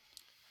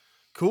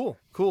 Cool,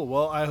 cool.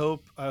 Well, I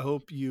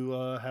hope you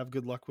have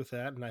good luck with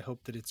that, and I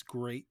hope that it's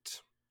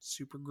great,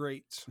 super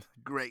great,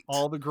 Great.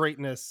 all the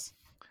greatness.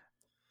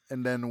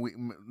 And then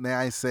may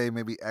I say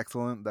maybe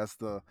excellent. That's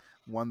the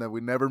one that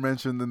we never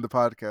mentioned in the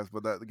podcast,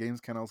 but that the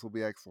games can also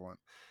be excellent.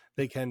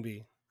 They can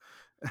be.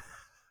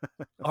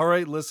 All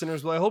right,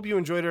 listeners. Well, I hope you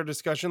enjoyed our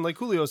discussion. Like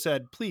Julio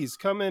said, please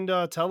come and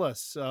tell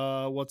us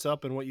what's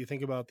up and what you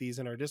think about these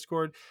in our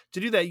Discord. To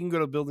do that, you can go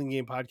to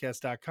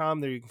buildinggamepodcast.com.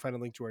 There you can find a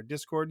link to our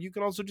Discord. You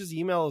can also just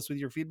email us with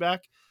your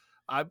feedback.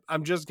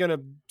 I'm just going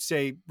to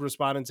say,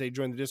 respond and say,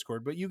 join the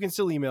Discord, but you can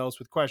still email us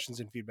with questions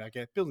and feedback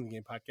at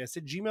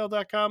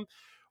buildinggamepodcast@gmail.com.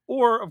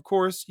 Or, of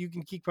course, you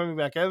can keep coming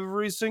back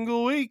every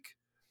single week.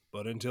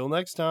 But until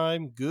next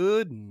time,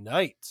 good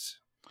night.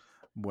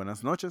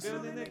 Buenas noches.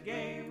 Building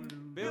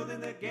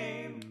the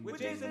game with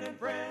Jason and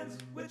friends,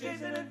 with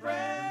Jason and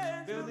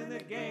friends. Building the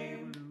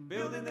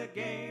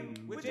game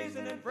with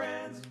Jason and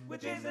friends,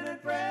 with Jason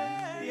and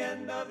friends. The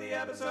end of the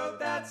episode,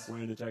 that's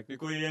when it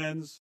technically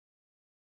ends.